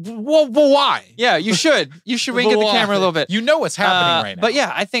 It's like, well, why? Yeah, you should. You should wink at the Why? camera a little bit. You know what's happening right now. But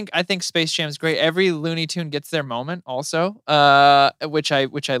yeah, I think Space Jam's great. Every Looney Tune gets their moment also, which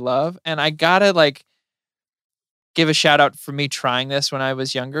I love. And I gotta like give a shout out for me trying this when I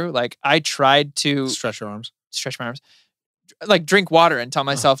was younger. Like I tried to Stretch your arms. stretch my arms, like drink water and tell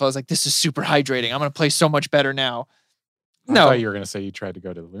myself I was like, this is super hydrating. I'm gonna play so much better now. I No, thought you were going to say you tried to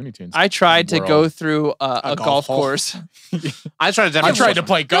go to the Looney Tunes. I tried to go world. through a golf golf hole. course. I tried to. I tried to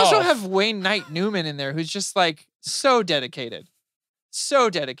play You golf. also have Wayne Knight Newman in there, who's just like so dedicated,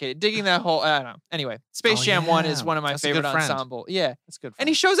 digging that hole. I don't know. Anyway, Space Oh, Jam 1 is yeah. one of my That's a good favorite friend. ensemble. Yeah, That's good. and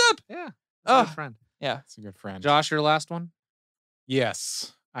he shows up. yeah. That's Oh. a good friend. That's a good friend. Josh, your last one.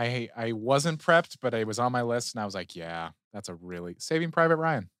 Yes. I wasn't prepped, but it was on my list, and I was like, yeah, that's a really Saving Private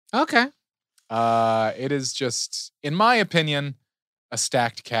Ryan. Okay. It is just, in my opinion, a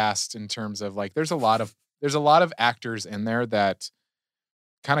stacked cast in terms of like there's a lot of actors in there that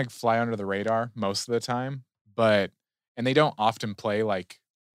kind of fly under the radar most of the time, and they don't often play like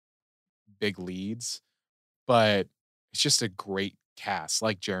big leads, but it's just a great cast,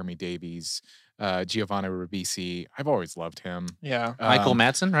 like Jeremy Davies, Giovanni Ribisi. I've always loved him. Yeah, Michael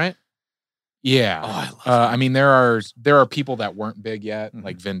Madsen, right? Yeah. Oh, I love I mean, there are people that weren't big yet, Mhm.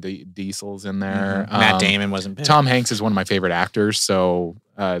 like Vin Diesel's in there. Matt Damon wasn't big. Tom Hanks is one of my favorite actors, so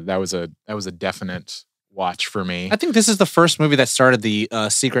that was a definite watch for me. I think this is the first movie that started the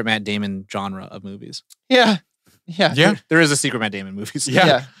secret Matt Damon genre of movies. Yeah. Yeah. Yeah. There is a secret Matt Damon movies.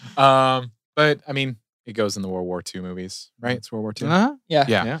 Yeah. But I mean, it goes in the World War II movies, right? It's World War II. Uh-huh.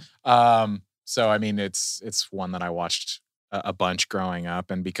 Yeah. Yeah. So I mean, it's one that I watched a bunch growing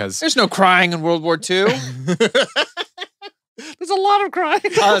up, and because There's no crying in World War II. There's a lot of crying.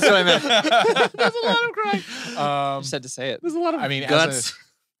 Oh, that's what I meant. There's a lot of crying. Just had to say it. There's a lot of I mean, guts. It's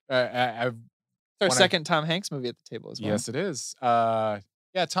our when I- second Tom Hanks movie at the table as well. Yes, it is. Yeah,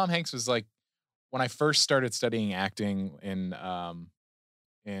 Tom Hanks was like when I first started studying acting in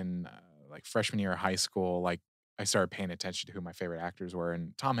like freshman year of high school. Like I started paying attention to who my favorite actors were,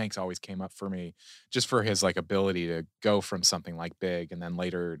 and Tom Hanks always came up for me just for his like ability to go from something like big and then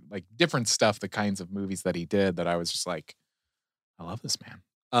later like different stuff, the kinds of movies that he did that I was just like, I love this man.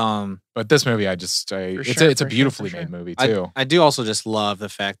 But this movie, it's sure, a for beautifully sure. made movie too. I do also just love the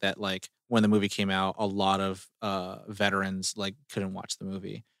fact that like when the movie came out, a lot of veterans like couldn't watch the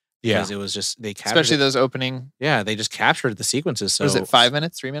movie Yeah, because it was just they captured Especially it. those opening. Yeah, they just captured the sequences. So Was it 5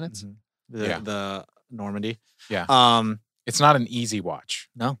 minutes, 3 minutes? Mhm. Yeah. The Normandy. Yeah. It's not an easy watch.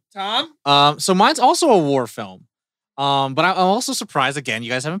 Tom? So mine's also a war film. But I'm also surprised again you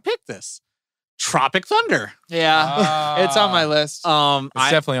guys haven't picked this. Tropic Thunder. Yeah. It's on my list. It's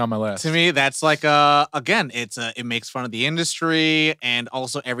definitely on my list. To me, that's like again, it makes fun of the industry and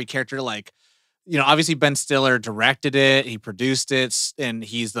also every character. Like, obviously Ben Stiller directed it, he produced it, and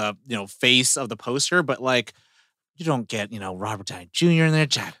he's the face of the poster. But like, you don't get Robert Downey Jr. in there,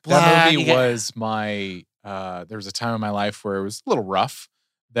 Jack Black. That movie was my. There was a time in my life where it was a little rough.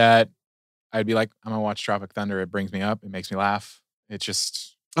 That I'd be like, I'm gonna watch Tropic Thunder. It brings me up. It makes me laugh. It just.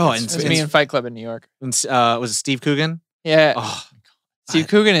 It's me in Fight Club in New York. was it Steve Coogan? Yeah. Oh, Steve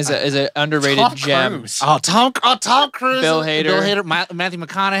Coogan is an underrated Tom gem. Cruise. Tom Cruise, Bill Hader. Matthew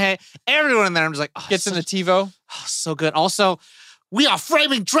McConaughey, everyone in there. I'm just like, Gets in the TiVo. so good. Also, we are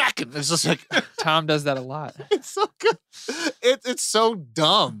framing Draken. It's just like Tom does that a lot. it's so good. It's so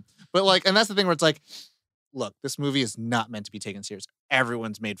dumb, but like, and that's the thing where it's like, look, this movie is not meant to be taken serious.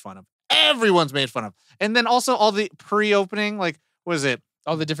 Everyone's made fun of. And then also all the pre-opening, like, what is it?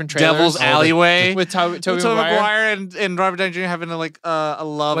 All the different trailers. Devil's Alleyway with Tobey Tobey Maguire. Maguire and Robert Downey Jr. having a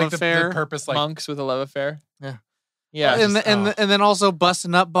love Like affair. the purpose, like Monks with a love affair. Yeah. Yeah. and then also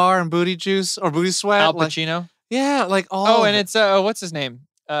Bustin' Up Bar and Booty Juice or Booty Sweat. Al like, Pacino. yeah, like all. Oh, of and it. it's what's his name?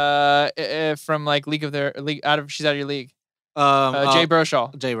 From like She's Out of Your League. Jay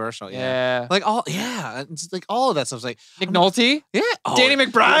Baruchel. Jay Baruchel, yeah. Yeah. Like it's like all of that stuff's like Nick Nolte. yeah, Danny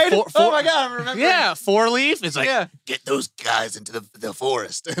McBride. Oh my god, I'm remembering. yeah, Four Leaf. It's like Yeah. get those guys into the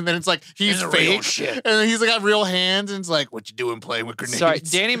forest, and then it's like he's It's real fake, shit. and then he's like got real hands, and it's like what you doing playing with grenades? Sorry,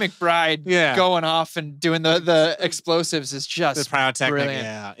 Danny McBride Yeah. going off and doing the explosives is the just pyrotechnic, brilliant.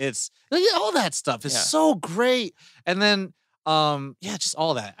 yeah, it's like, all that stuff is Yeah. so great, and then just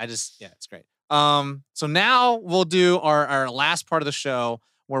all that. It's great. So now we'll do our last part of the show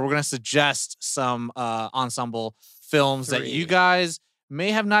where we're gonna suggest some ensemble films that 3. you guys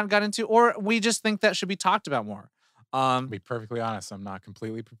may have not got into, or we just think that should be talked about more. To be perfectly honest, I'm not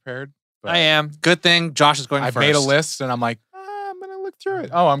completely prepared. But I am. Good thing Josh is going I've first. made a list, and I'm like, I'm gonna look through it.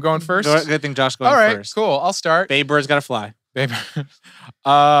 Oh, I'm going first. Good thing Josh going All right, first. cool. I'll start. Babe Bird's gotta fly. Babe.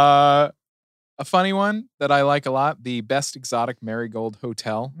 A funny one that I like a lot: the Best Exotic Marigold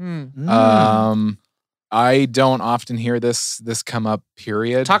Hotel. I don't often hear this come up.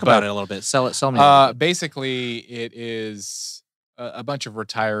 Period. Talk about but, it a little bit. Sell me. A little bit. Basically, it is a bunch of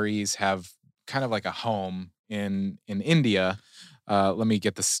retirees have kind of like a home in India. Let me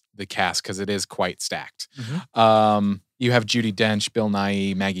get the cast because it is quite stacked. Mhm. You have Judi Dench, Bill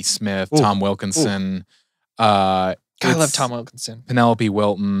Nighy, Maggie Smith, Ooh. Tom Wilkinson. I love Tom Wilkinson. Penelope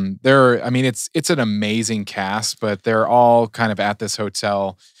Wilton. It's an amazing cast, but they're all kind of at this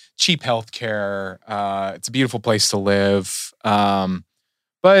hotel. Cheap healthcare. It's a beautiful place to live.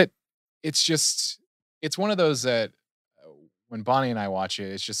 But it's one of those that when Bonnie and I watch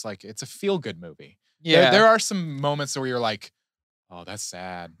it, it's just like it's a feel good movie. Yeah. There are some moments where you're like, oh, that's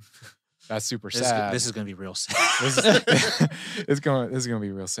sad. That's super sad. This is gonna be real sad. This is gonna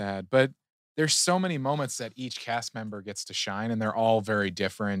be real sad. But there's so many moments that each cast member gets to shine, and they're all very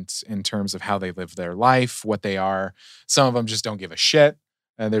different in terms of how they live their life, what they are. Some of them just don't give a shit,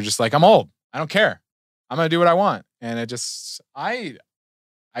 and they're just like, I'm old. I don't care. I'm gonna do what I want. And I just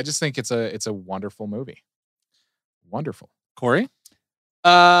think it's a wonderful movie. Wonderful. Corey?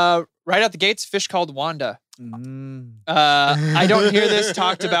 Right out the gates, Fish Called Wanda. I don't hear this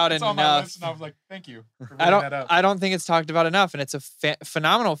talked about It's on my enough. list, and I was like, thank you for I bringing that up. don't think it's talked about enough, and it's a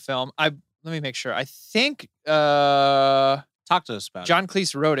phenomenal film. Let me make sure. I think Talk to us about John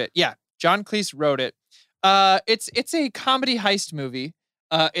Cleese wrote it. Yeah, John Cleese wrote it. It's a comedy heist movie.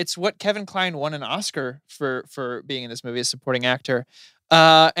 It's what Kevin Kline won an Oscar for being in this movie as supporting actor.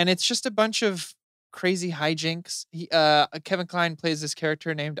 And it's just a bunch of crazy hijinks. Kevin Kline plays this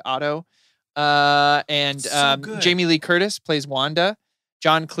character named Otto. And So good. Jamie Lee Curtis plays Wanda.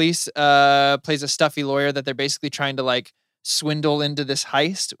 John Cleese plays a stuffy lawyer that they're basically trying to like swindle into this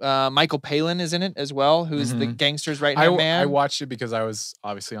heist. Michael Palin is in it as well, who's the gangster's right hand man. I watched it because I was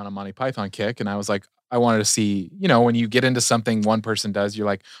obviously on a Monty Python kick, and I was like, I wanted to see, when you get into something one person does, you're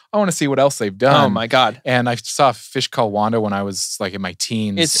like, I want to see what else they've done. Oh my God. And I saw Fish Called Wanda when I was like in my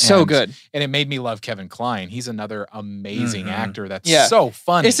teens. It's so good. And it made me love Kevin Kline. He's another amazing actor that's Yeah. so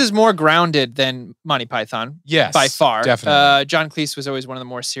funny. This is more grounded than Monty Python. Yes, By far. definitely. John Cleese was always one of the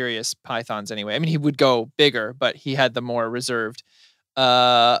more serious Pythons anyway. I mean, he would go bigger, but he had the more reserved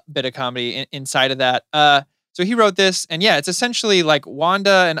bit of comedy inside of that. So he wrote this, and yeah, it's essentially like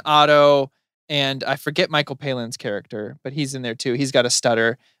Wanda and Otto, and I forget Michael Palin's character, but he's in there too. He's got a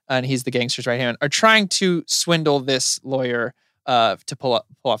stutter, and he's the gangster's right hand, are trying to swindle this lawyer to pull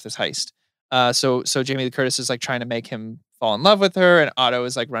off this heist. So Jamie Lee Curtis is like trying to make him fall in love with her, and Otto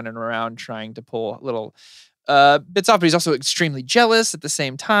is like running around trying to pull little bits off, but he's also extremely jealous at the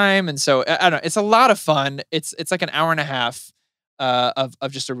same time. And so I don't know, it's a lot of fun. It's like an hour and a half of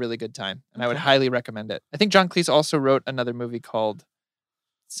just a really good time, and I would highly recommend it. I think John Cleese also wrote another movie called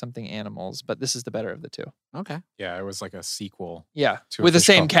something Animals, but this is the better of the two. Okay. Yeah, it was like a sequel. Yeah, To a with the Fish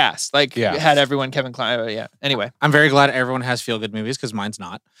same Called- cast. Like, Yeah. it had everyone, Kevin Kline. Yeah. Anyway, I'm very glad everyone has feel good movies because mine's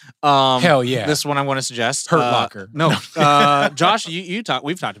not. Hell yeah. This one I'm going to suggest. Hurt Locker. No. Josh, we've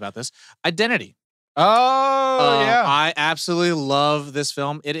talked about this. Identity. Oh, yeah. I absolutely love this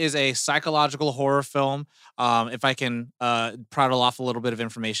film. It is a psychological horror film. If I can prattle off a little bit of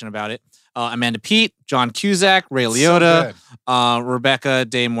information about it. Amanda Peet, John Cusack, Ray So Liotta, good. Rebecca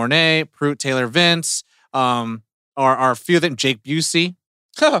De Mornay, Pruitt Taylor Vince, are a few of them, Jake Busey,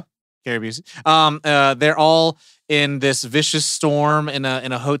 Gary Busey. They're all in this vicious storm in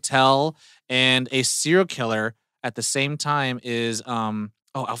a hotel, and a serial killer at the same time is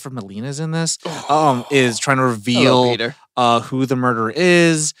Alfred Molina's in this. Is trying to Hello, reveal Peter. who the murderer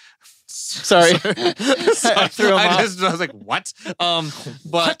is. Sorry. I threw him off. was like, what?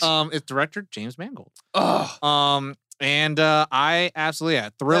 But it's director James Mangold. Oh, And I absolutely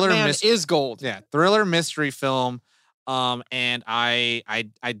thriller that man mystery. is gold. Yeah, thriller mystery film. And I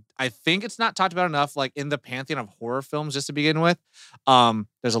think it's not talked about enough, like in the pantheon of horror films, just to begin with.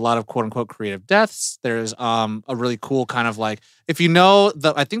 There's a lot of quote unquote creative deaths. There's a really cool kind of like, if you know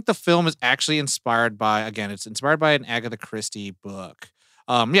I think the film is actually inspired by an Agatha Christie book.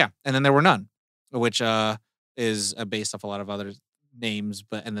 And then There Were None, which is based off a lot of other names,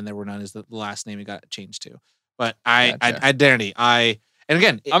 and then There Were None is the last name it got changed to. But Gotcha. Identity. And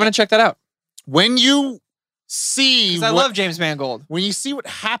again, I'm going to check that out. when you see, Because I love James Mangold. when you see what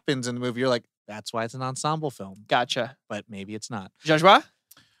happens in the movie, you're like, that's why it's an ensemble film. Gotcha. But maybe it's not. Joshua?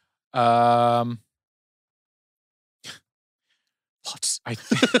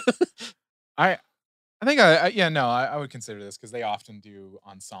 I think I would consider this because they often do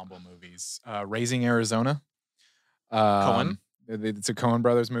ensemble movies. Raising Arizona. Coen? It's a Coen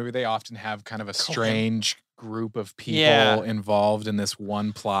Brothers movie. They often have kind of a strange group of people Yeah. involved in this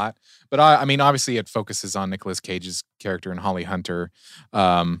one plot. But I mean, obviously it focuses on Nicolas Cage's character and Holly Hunter,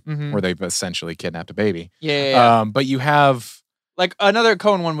 Mhm. where they've essentially kidnapped a baby. Yeah. But you have, Like another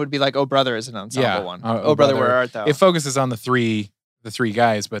Cohen one would be like Oh Brother is an ensemble Yeah, one. Oh Oh Brother, Brother. Where Art Thou? it focuses on the three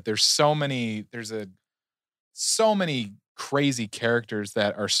guys, but there's so many crazy characters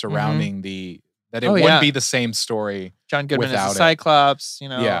that are surrounding that it Oh, wouldn't yeah. be the same story. John Goodman is without a it. Cyclops,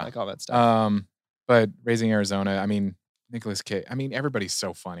 Yeah. like all that stuff. But Raising Arizona, I mean, Nicolas Cage, I mean, everybody's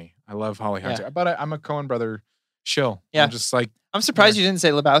so funny. I love Holly Hunter, but I'm a Coen Brother shill. Yeah. I'm just like, I'm surprised you didn't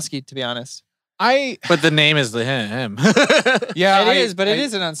say Lebowski, to be honest. But the name is him. yeah, It is, but it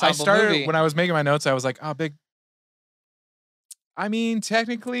is an ensemble I started movie. when I was making my notes. I was like, oh, big. I mean,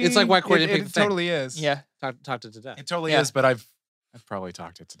 technically, It's like why Corey didn't it pick the thing. totally is. Yeah. Talked it to death. it totally Yeah. is. But I've probably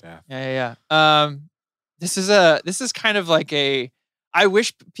talked it to death. Yeah. This is kind of like I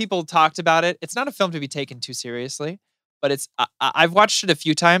wish people talked about it. It's not a film to be taken too seriously, but I've watched it a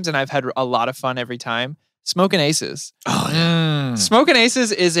few times and I've had a lot of fun every time. Smoking Aces. Smoking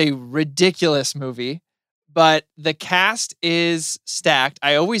Aces is a ridiculous movie, but the cast is stacked.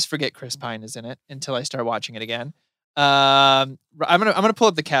 I always forget Chris Pine is in it until I start watching it again. I'm gonna pull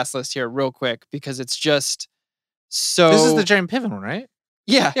up the cast list here real quick because it's just So This is the Jeremy Piven one, right?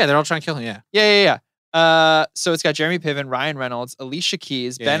 yeah. Yeah, they're all trying to kill him. Yeah. Yeah. So it's got Jeremy Piven, Ryan Reynolds, Alicia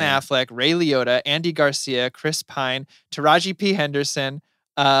Keys, Ben Yeah. Affleck, Ray Liotta, Andy Garcia, Chris Pine, Taraji P. Henderson,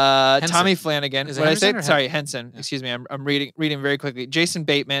 Tommy Flanagan. Is it What did I say? Henderson or Sorry, Henson. Yeah. Excuse me. I'm reading very quickly. Jason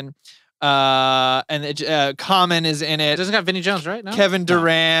Bateman, and Common is in It it. doesn't got Vinny Jones, right? No. Kevin No.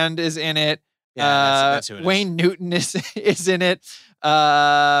 Durand is in it. Yeah, that's who it is. Wayne Newton is in it.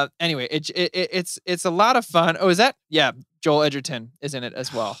 Anyway, it's a lot of fun. Oh, is that? Yeah, Joel Edgerton is in it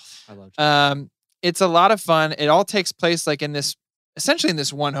as well. I love it. It's a lot of fun. It all takes place like essentially in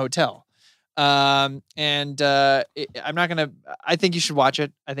this one hotel. I'm not gonna. I think you should watch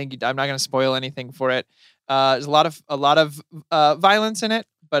it. I'm not gonna spoil anything for it. There's a lot of violence in it,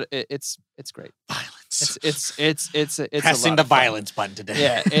 but it's great. Violence. It's Pressing a lot the of fun. violence button today.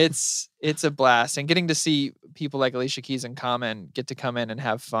 Yeah, it's a blast, and getting to see people like Alicia Keys and Common get to come in and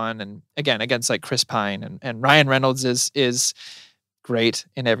have fun, and again against like Chris Pine and Ryan Reynolds is great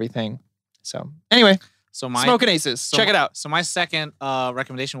in everything. So anyway, So my Smoking Aces, check it out. So my second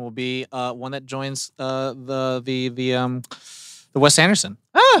recommendation will be one that joins the Wes Anderson,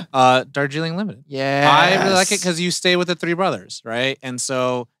 Darjeeling Limited. Yeah, I really like it because you stay with the three brothers, right? And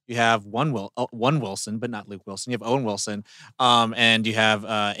so you have one Wilson, but not Luke Wilson. You have Owen Wilson, and you have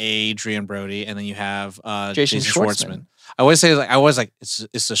Adrian Brody, and then you have Jason Jason Schwartzman. Schwartzman. I always say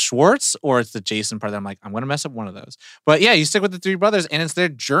it's the Schwartz or it's the Jason part that I'm like, I'm gonna mess up one of those. But yeah, you stick with the three brothers, and it's their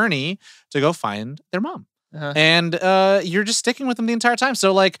journey to go find their mom. Uh-huh. And you're just sticking with them the entire time.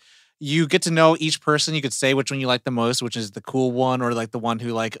 So like you get to know each person. You could say which one you like the most, which is the cool one, or like the one who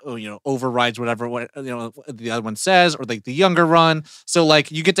like overrides whatever the other one says, or like the younger run. So like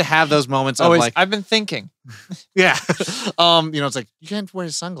you get to have those moments of like I've been thinking. yeah, it's like you can't wear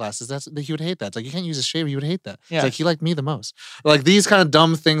his sunglasses. He would hate that. It's like you can't use a shaver. He would hate that. Yeah. It's like he liked me the most. Like these kind of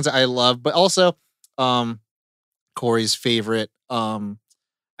dumb things I love, but also Corey's favorite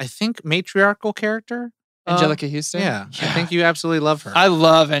I think matriarchal character. Angelica Houston. Yeah, I think you absolutely love her. I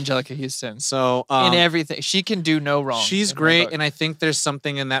love Angelica Houston. So In everything, she can do no wrong. she's in my great, book. and I think there's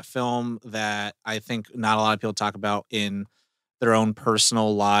something in that film that I think not a lot of people talk about in their own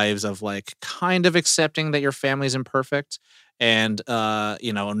personal lives of like kind of accepting that your family's imperfect and not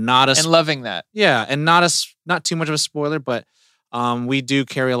a and loving that. yeah, and not too much of a spoiler, but we do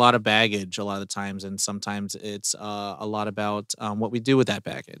carry a lot of baggage a lot of the times, and sometimes it's a lot about what we do with that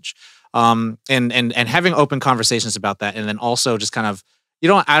baggage, and having open conversations about that, and then also just kind of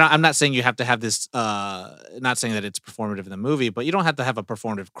I'm not saying you have to have this. Not saying that it's performative in the movie, but you don't have to have a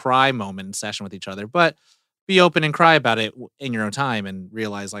performative cry moment and session with each other, but be open and cry about it in your own time, and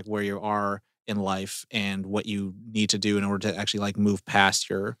realize like where you are in life and what you need to do in order to actually like move past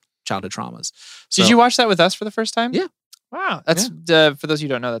your childhood traumas. Did you watch that with us for the first time? Yeah. Wow. That's for those of you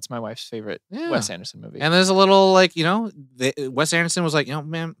who don't know, that's my wife's favorite Wes Anderson movie. And there's a little like, Wes Anderson was like,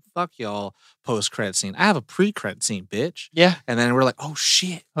 man, fuck y'all post-credit scene. I have a pre-credit scene, bitch. Yeah. And then we're like, oh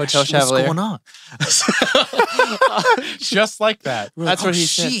shit. Hotel what's Chevalier. going on? Just like that. We're That's like, what he oh,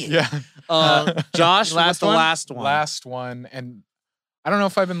 said. shit. Yeah. Josh, Last what's the one? last one? Last one. And I don't know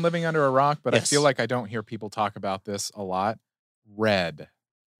if I've been living under a rock, but I Yes. feel like I don't hear people talk about this a lot. Red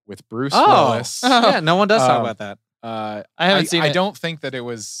with Bruce Oh. Willis. Yeah, no one does talk Um, about that. I haven't seen I it. don't think that it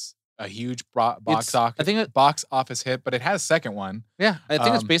was a huge box office hit, but it has a second one. Yeah, I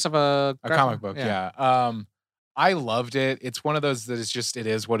think it's um, based off a Comic book, yeah. I loved it. It's one of those that it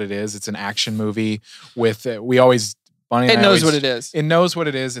is what it is. It's an action movie with Bunny and It I knows always- what it is. It knows what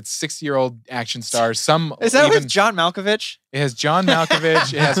it is. It's 60-year-old action stars. Some Is that even, with John Malkovich? It has John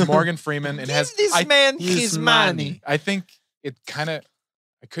Malkovich. It has Morgan Freeman. It has Give this man his money. I think it kind of.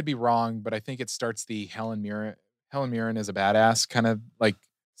 I could be wrong, but I think it starts the Helen Mirren is a badass kind of like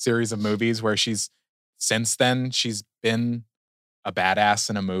series of movies where she's been a badass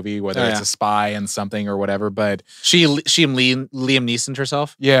in a movie, whether it's a spy in something or whatever. But She Liam Neeson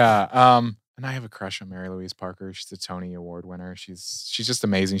herself. yeah, and I have a crush on Mary Louise Parker. She's a Tony Award winner. She's just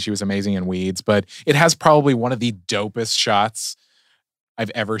amazing. She was amazing in Weeds, but it has probably one of the dopest shots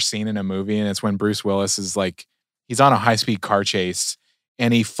I've ever seen in a movie, and it's when Bruce Willis is like he's on a high-speed car chase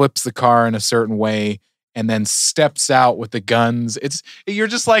and he flips the car in a certain way and then steps out with the guns. You're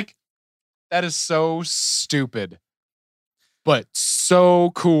just like, that is so stupid, but so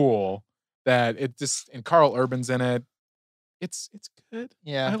cool that it just, and Carl Urban's in it. It's good.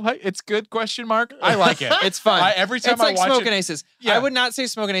 Yeah. It's good, question mark. I like it. It's fun. Every time It's I like watch Smoking it, Aces. Yeah. I would not say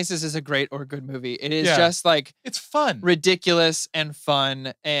Smoking Aces is a great or good movie. It is Yeah. just like it's fun. ridiculous and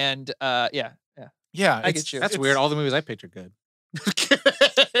fun and Yeah. I get you. That's it's- weird. All the movies I picked are good.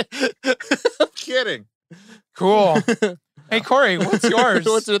 I'm kidding. Cool. Hey, Corey, what's yours?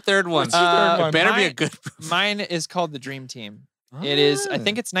 What's the third one? What's your third one? It better be a Mine- good. Mine is called The Dream Team. It is, I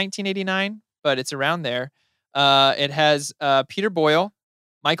think it's 1989, but it's around there. It has Peter Boyle,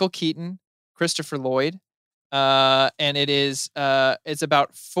 Michael Keaton, Christopher Lloyd, and it's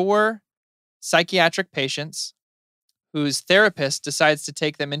about 4 psychiatric patients whose therapist decides to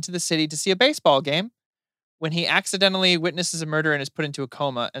take them into the city to see a baseball game when he accidentally witnesses a murder and is put into a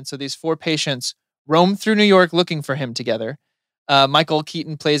coma. And so these 4 patients roam through New York looking for him together. Michael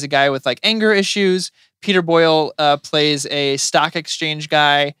Keaton plays a guy with like anger issues. Peter Boyle plays a stock exchange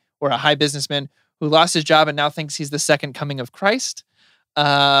guy or a high businessman who lost his job and now thinks he's the second coming of Christ.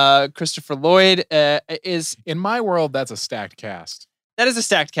 Christopher Lloyd is... In my world, that's a stacked cast. That is a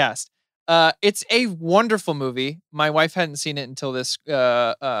stacked cast. It's a wonderful movie. My wife hadn't seen it until this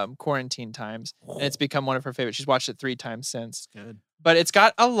quarantine times, and it's become one of her favorites. She's watched it 3 times since. Good. But it's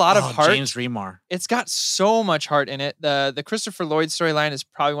got a lot of heart. James Remar. It's got so much heart in it. The Christopher Lloyd storyline is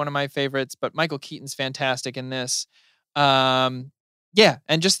probably one of my favorites, but Michael Keaton's fantastic in this. Yeah,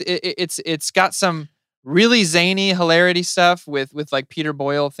 and just it's got some really zany hilarity stuff with like Peter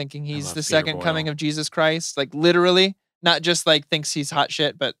Boyle thinking he's love the Peter second Boyle. coming of Jesus Christ, like literally, not just like thinks he's hot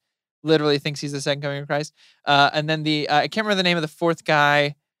shit, but literally thinks he's the second coming of Christ. And then I can't remember the name of the 4th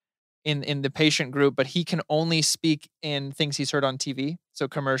guy in the patient group, but he can only speak in things he's heard on TV, so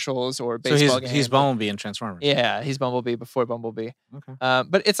commercials or baseball games. He's Bumblebee in Transformers. Yeah, he's Bumblebee before Bumblebee. Okay.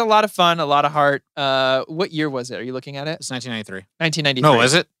 But it's a lot of fun, a lot of heart. What year was it? Are you looking at it? It's 1993. 1993. No,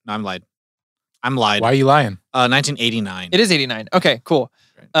 is it? No, I'm lied. Why are you lying? 1989. It is 89. Okay, cool.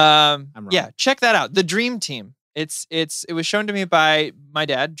 Right. I'm wrong. Yeah, check that out. The Dream Team. It was shown to me by my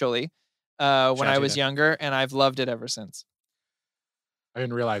dad, Jolie, when Shout out I to was your younger, and I've loved it ever since. I've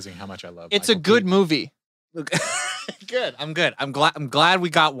been realizing how much I love It's Michael a good Keaton. movie. Good. I'm good. I'm glad we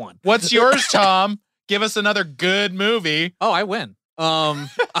got one. What's yours, Tom? Give us another good movie. Oh, I win.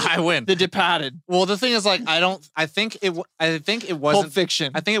 I win. The Departed. Well, the thing is, like, I think it Pulp wasn't.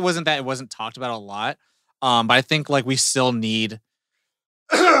 Fiction. I think it wasn't that it wasn't talked about a lot. But I think like we still need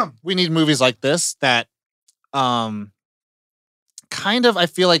we need movies like this that kind of I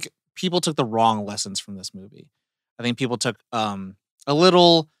feel like people took the wrong lessons from this movie. I think people took a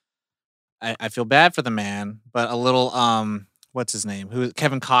little I feel bad for the man, but a little what's his name?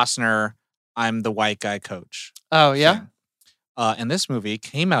 Kevin Costner, I'm the white guy coach. Oh, yeah? thing. And this movie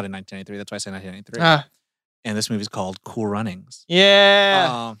came out in 1993. That's why I say 1993. Ah, And this movie's called Cool Runnings.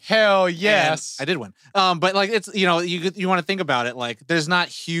 yeah. Hell and yes. I did win. But like it's you want to think about it, like there's not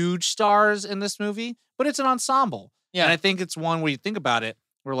huge stars in this movie, but it's an ensemble. Yeah. And I think it's one where you think about it,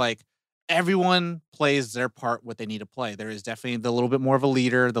 where like everyone plays their part what they need to play. There is definitely the little bit more of a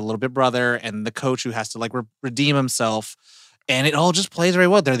leader, the little bit brother, and the coach who has to like redeem himself. And it all just plays very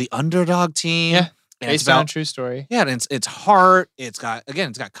well. They're the underdog team. Yeah. And it's Based on a about true story. yeah, and it's heart. It's got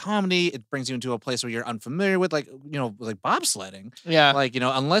comedy. It brings you into a place where you're unfamiliar with, like like bobsledding. Yeah. Like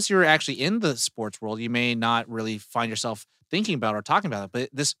unless you're actually in the sports world, you may not really find yourself thinking about or talking about it. But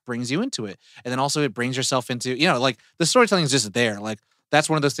this brings you into it, and then also it brings yourself into like the storytelling is just there. Like that's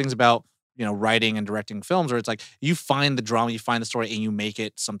one of those things about writing and directing films where it's like you find the drama, you find the story, and you make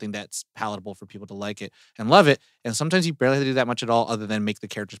it something that's palatable for people to like it and love it. And sometimes you barely do that much at all, other than make the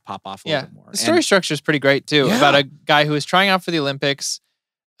characters pop off a little bit more. The story structure is pretty great too. Yeah. About a guy who is trying out for the Olympics,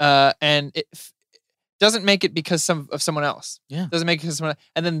 and it doesn't make it because of someone else. Yeah. Doesn't make it because of someone else.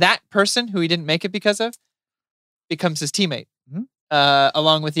 And then that person who he didn't make it because of becomes his teammate. Mhm.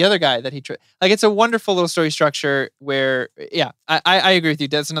 Along with the other guy that he like. It's a wonderful little story structure where, yeah, I agree with you.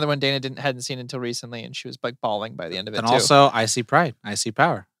 That's another one Dana hadn't seen until recently, and she was like bawling by the end of it And too. also, I see pride. I see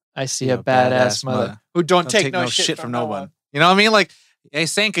power. I see you a know, badass badass mother mother. who don't Don't take no shit from no one. You know what I mean? Like, hey,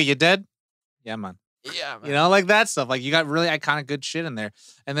 Sanka, you dead? Yeah, man. Yeah, man. You know, like that stuff. Like, you got really iconic good shit in there.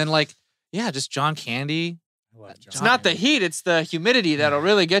 And then, like, yeah, just John Candy. I love It's John not the Candy. heat; it's the humidity that'll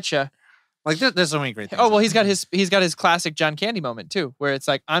really get you. Like, there's so many great things. Oh well, in he's got his classic John Candy moment too, where it's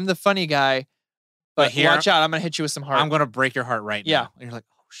like, I'm the funny guy, But but here, watch out, I'm gonna hit you with some heart. I'm going to break your heart right Yeah. now. And you're like,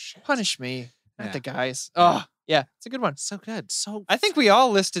 oh, shit. Punish me, not Yeah. the guys. Oh yeah, it's a good one. So good. So I think we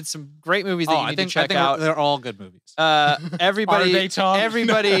all listed some great movies that you need to check out. they're all good movies. Everybody, Are they, Tom?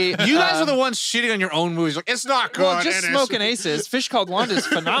 everybody. You guys are the ones shitting on your own movies. Like, it's not good. Well, just it is." Smoking Aces. Fish Called Wanda is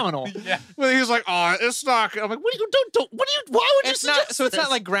phenomenal. Yeah. Well, he was like, oh, it's not good. I'm like, what do you, don't, what do you, why would you It's not suggest so. It's not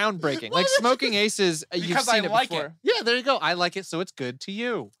this? like groundbreaking. Why Like would you- Smoking Aces, you've Because I seen it like it. before, Yeah, there you go. I like it, so it's good to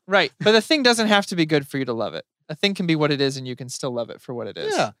you. right? But the thing doesn't have to be good for you to love it. A thing can be what it is, and you can still love it for what it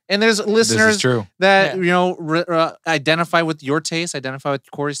is. Yeah. And there's This listeners is true. that, Yeah. identify with your taste, identify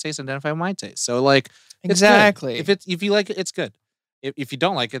with Corey's taste, identify with my taste. So, like, it's good. Exactly. If you like it, it's good. If you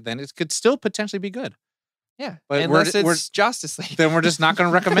don't like it, then it could still potentially be good. Yeah, But unless we're- it's Justice League. Then we're just not going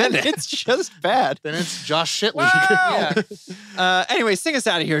to recommend it. It's just bad. Then it's Josh Shitley. Wow! Yeah. Anyway, sing us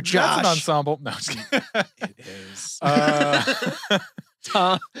out of here, Josh. That's an ensemble. No, I'm just kidding. It is.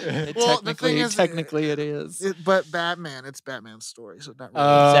 Tom. Well, the thing is, technically it is. But Batman, it's Batman's story, so not really.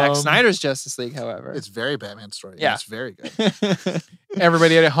 Zack Um, Snyder's Justice League, however. It's very Batman's story. Yeah. It's very good.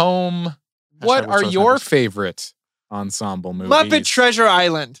 Everybody at home, what Hashtag are West your Coast favorite ensemble movies? Muppet Treasure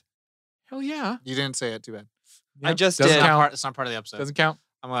Island. Hell yeah. You didn't say it. Too bad. I just Doesn't did. count. It's not part of the episode. Doesn't count.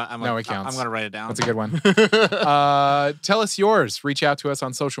 No, it counts. I'm gonna write it down. That's a good one. Tell us yours. Reach out to us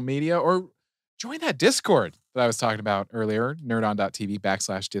on social media or join that Discord that I was talking about earlier,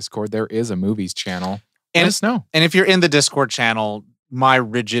 nerdon.tv/Discord. There is a movies channel. Let And- us know. And if you're in the Discord channel, my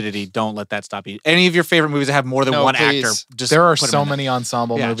rigidity, don't let that stop you. Any of your favorite movies that have more than No, one please. actor, just There are put 'em so in there. many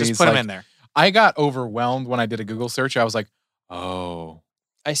ensemble Yeah, movies. just put them like, in there. I got overwhelmed when I did a Google search. I was like, oh,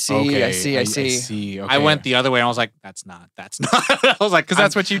 I see. okay. I see. Okay. I went the other way and I was like, that's not. I was like, because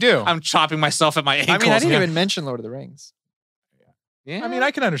that's what you do. I'm chopping myself at my ankles. I mean, I didn't Yeah. even mention Lord of the Rings. Yeah. I mean,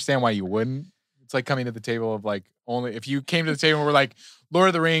 I can understand why you wouldn't. It's like coming to the table of like only if you came to the table and were like Lord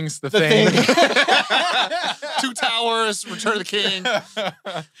of the Rings, the thing. Two Towers, Return of the King.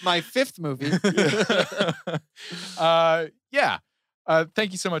 My fifth movie. Yeah.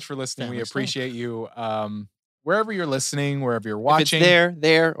 Thank you so much for listening. Family We Stone. appreciate you. Wherever you're listening, wherever you're If watching. it's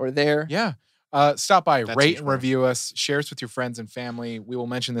there, or there. Yeah. Stop by, That's rate each and word. review us, share us with your friends and family. We will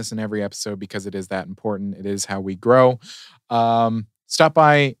mention this in every episode because it is that important. It is how we grow. Stop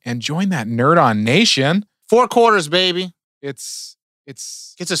by and join that Nerd On Nation. 4 quarters, baby. It's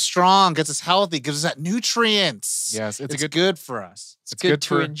Gets us strong, gets us healthy, gives us that nutrients. yes, it's It's a good good for us. It's good good to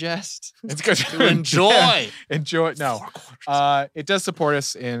for- ingest. it's good To enjoy. Enjoy. No. 4 quarters. It does support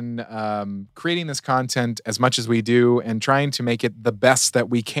us in creating this content as much as we do and trying to make it the best that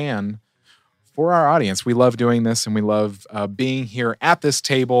we can for our audience. We love doing this and we love being here at this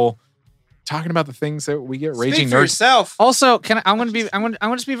table talking about the things that we get raging Speak for nerds. yourself. Also, I'm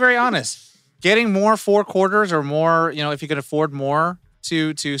gonna just be very honest. Getting more 4 quarters or more, if you could afford more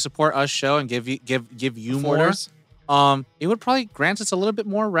to support us show and give you Afforders. more, it would probably grant us a little bit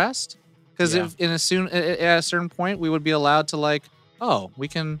more rest. Because Yeah. if at a certain point we would be allowed to we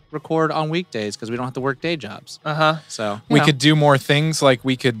can record on weekdays because we don't have to work day jobs. Uh-huh. So We could do more things like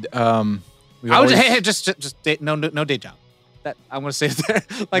we could we I would always- just no day job. That I'm gonna say it there.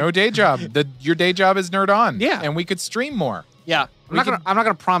 no day job. Your day job is Nerd On. Yeah. And we could stream more. Yeah. I'm not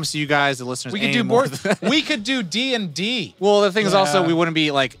gonna promise you guys, the listeners, We could any do more more. than that. We could do D&D. Well, the thing is also Yeah. we wouldn't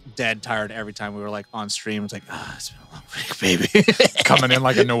be dead tired every time we were on stream. It's it's been a long week, baby. Coming in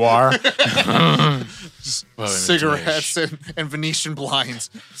like a noir. Cigarettes and Venetian blinds.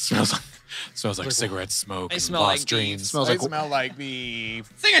 Smells like cigarette smoke. I and smell like lost dreams. Smells I like- smell like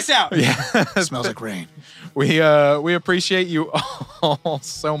beef. Sing us out. Yeah. Smells like rain. We appreciate you all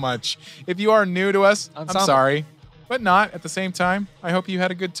so much. If you are new to us, I'm Ensemble. sorry, but not at the same time. I hope you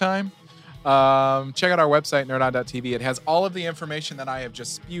had a good time. Check out our website, nerdon.tv. It has all of the information that I have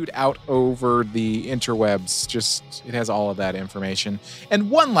just spewed out over the interwebs. It has all of that information. And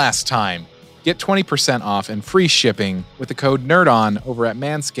one last time, get 20% off and free shipping with the code NERDON over at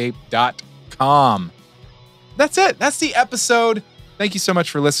manscaped.com. That's it. That's the episode. Thank you so much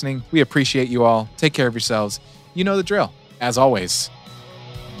for listening. We appreciate you all. Take care of yourselves. You know the drill. As always,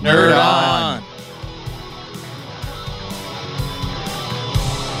 Nerd on.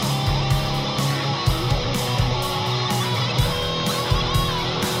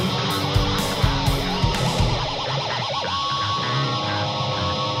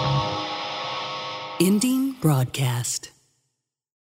 Ending broadcast.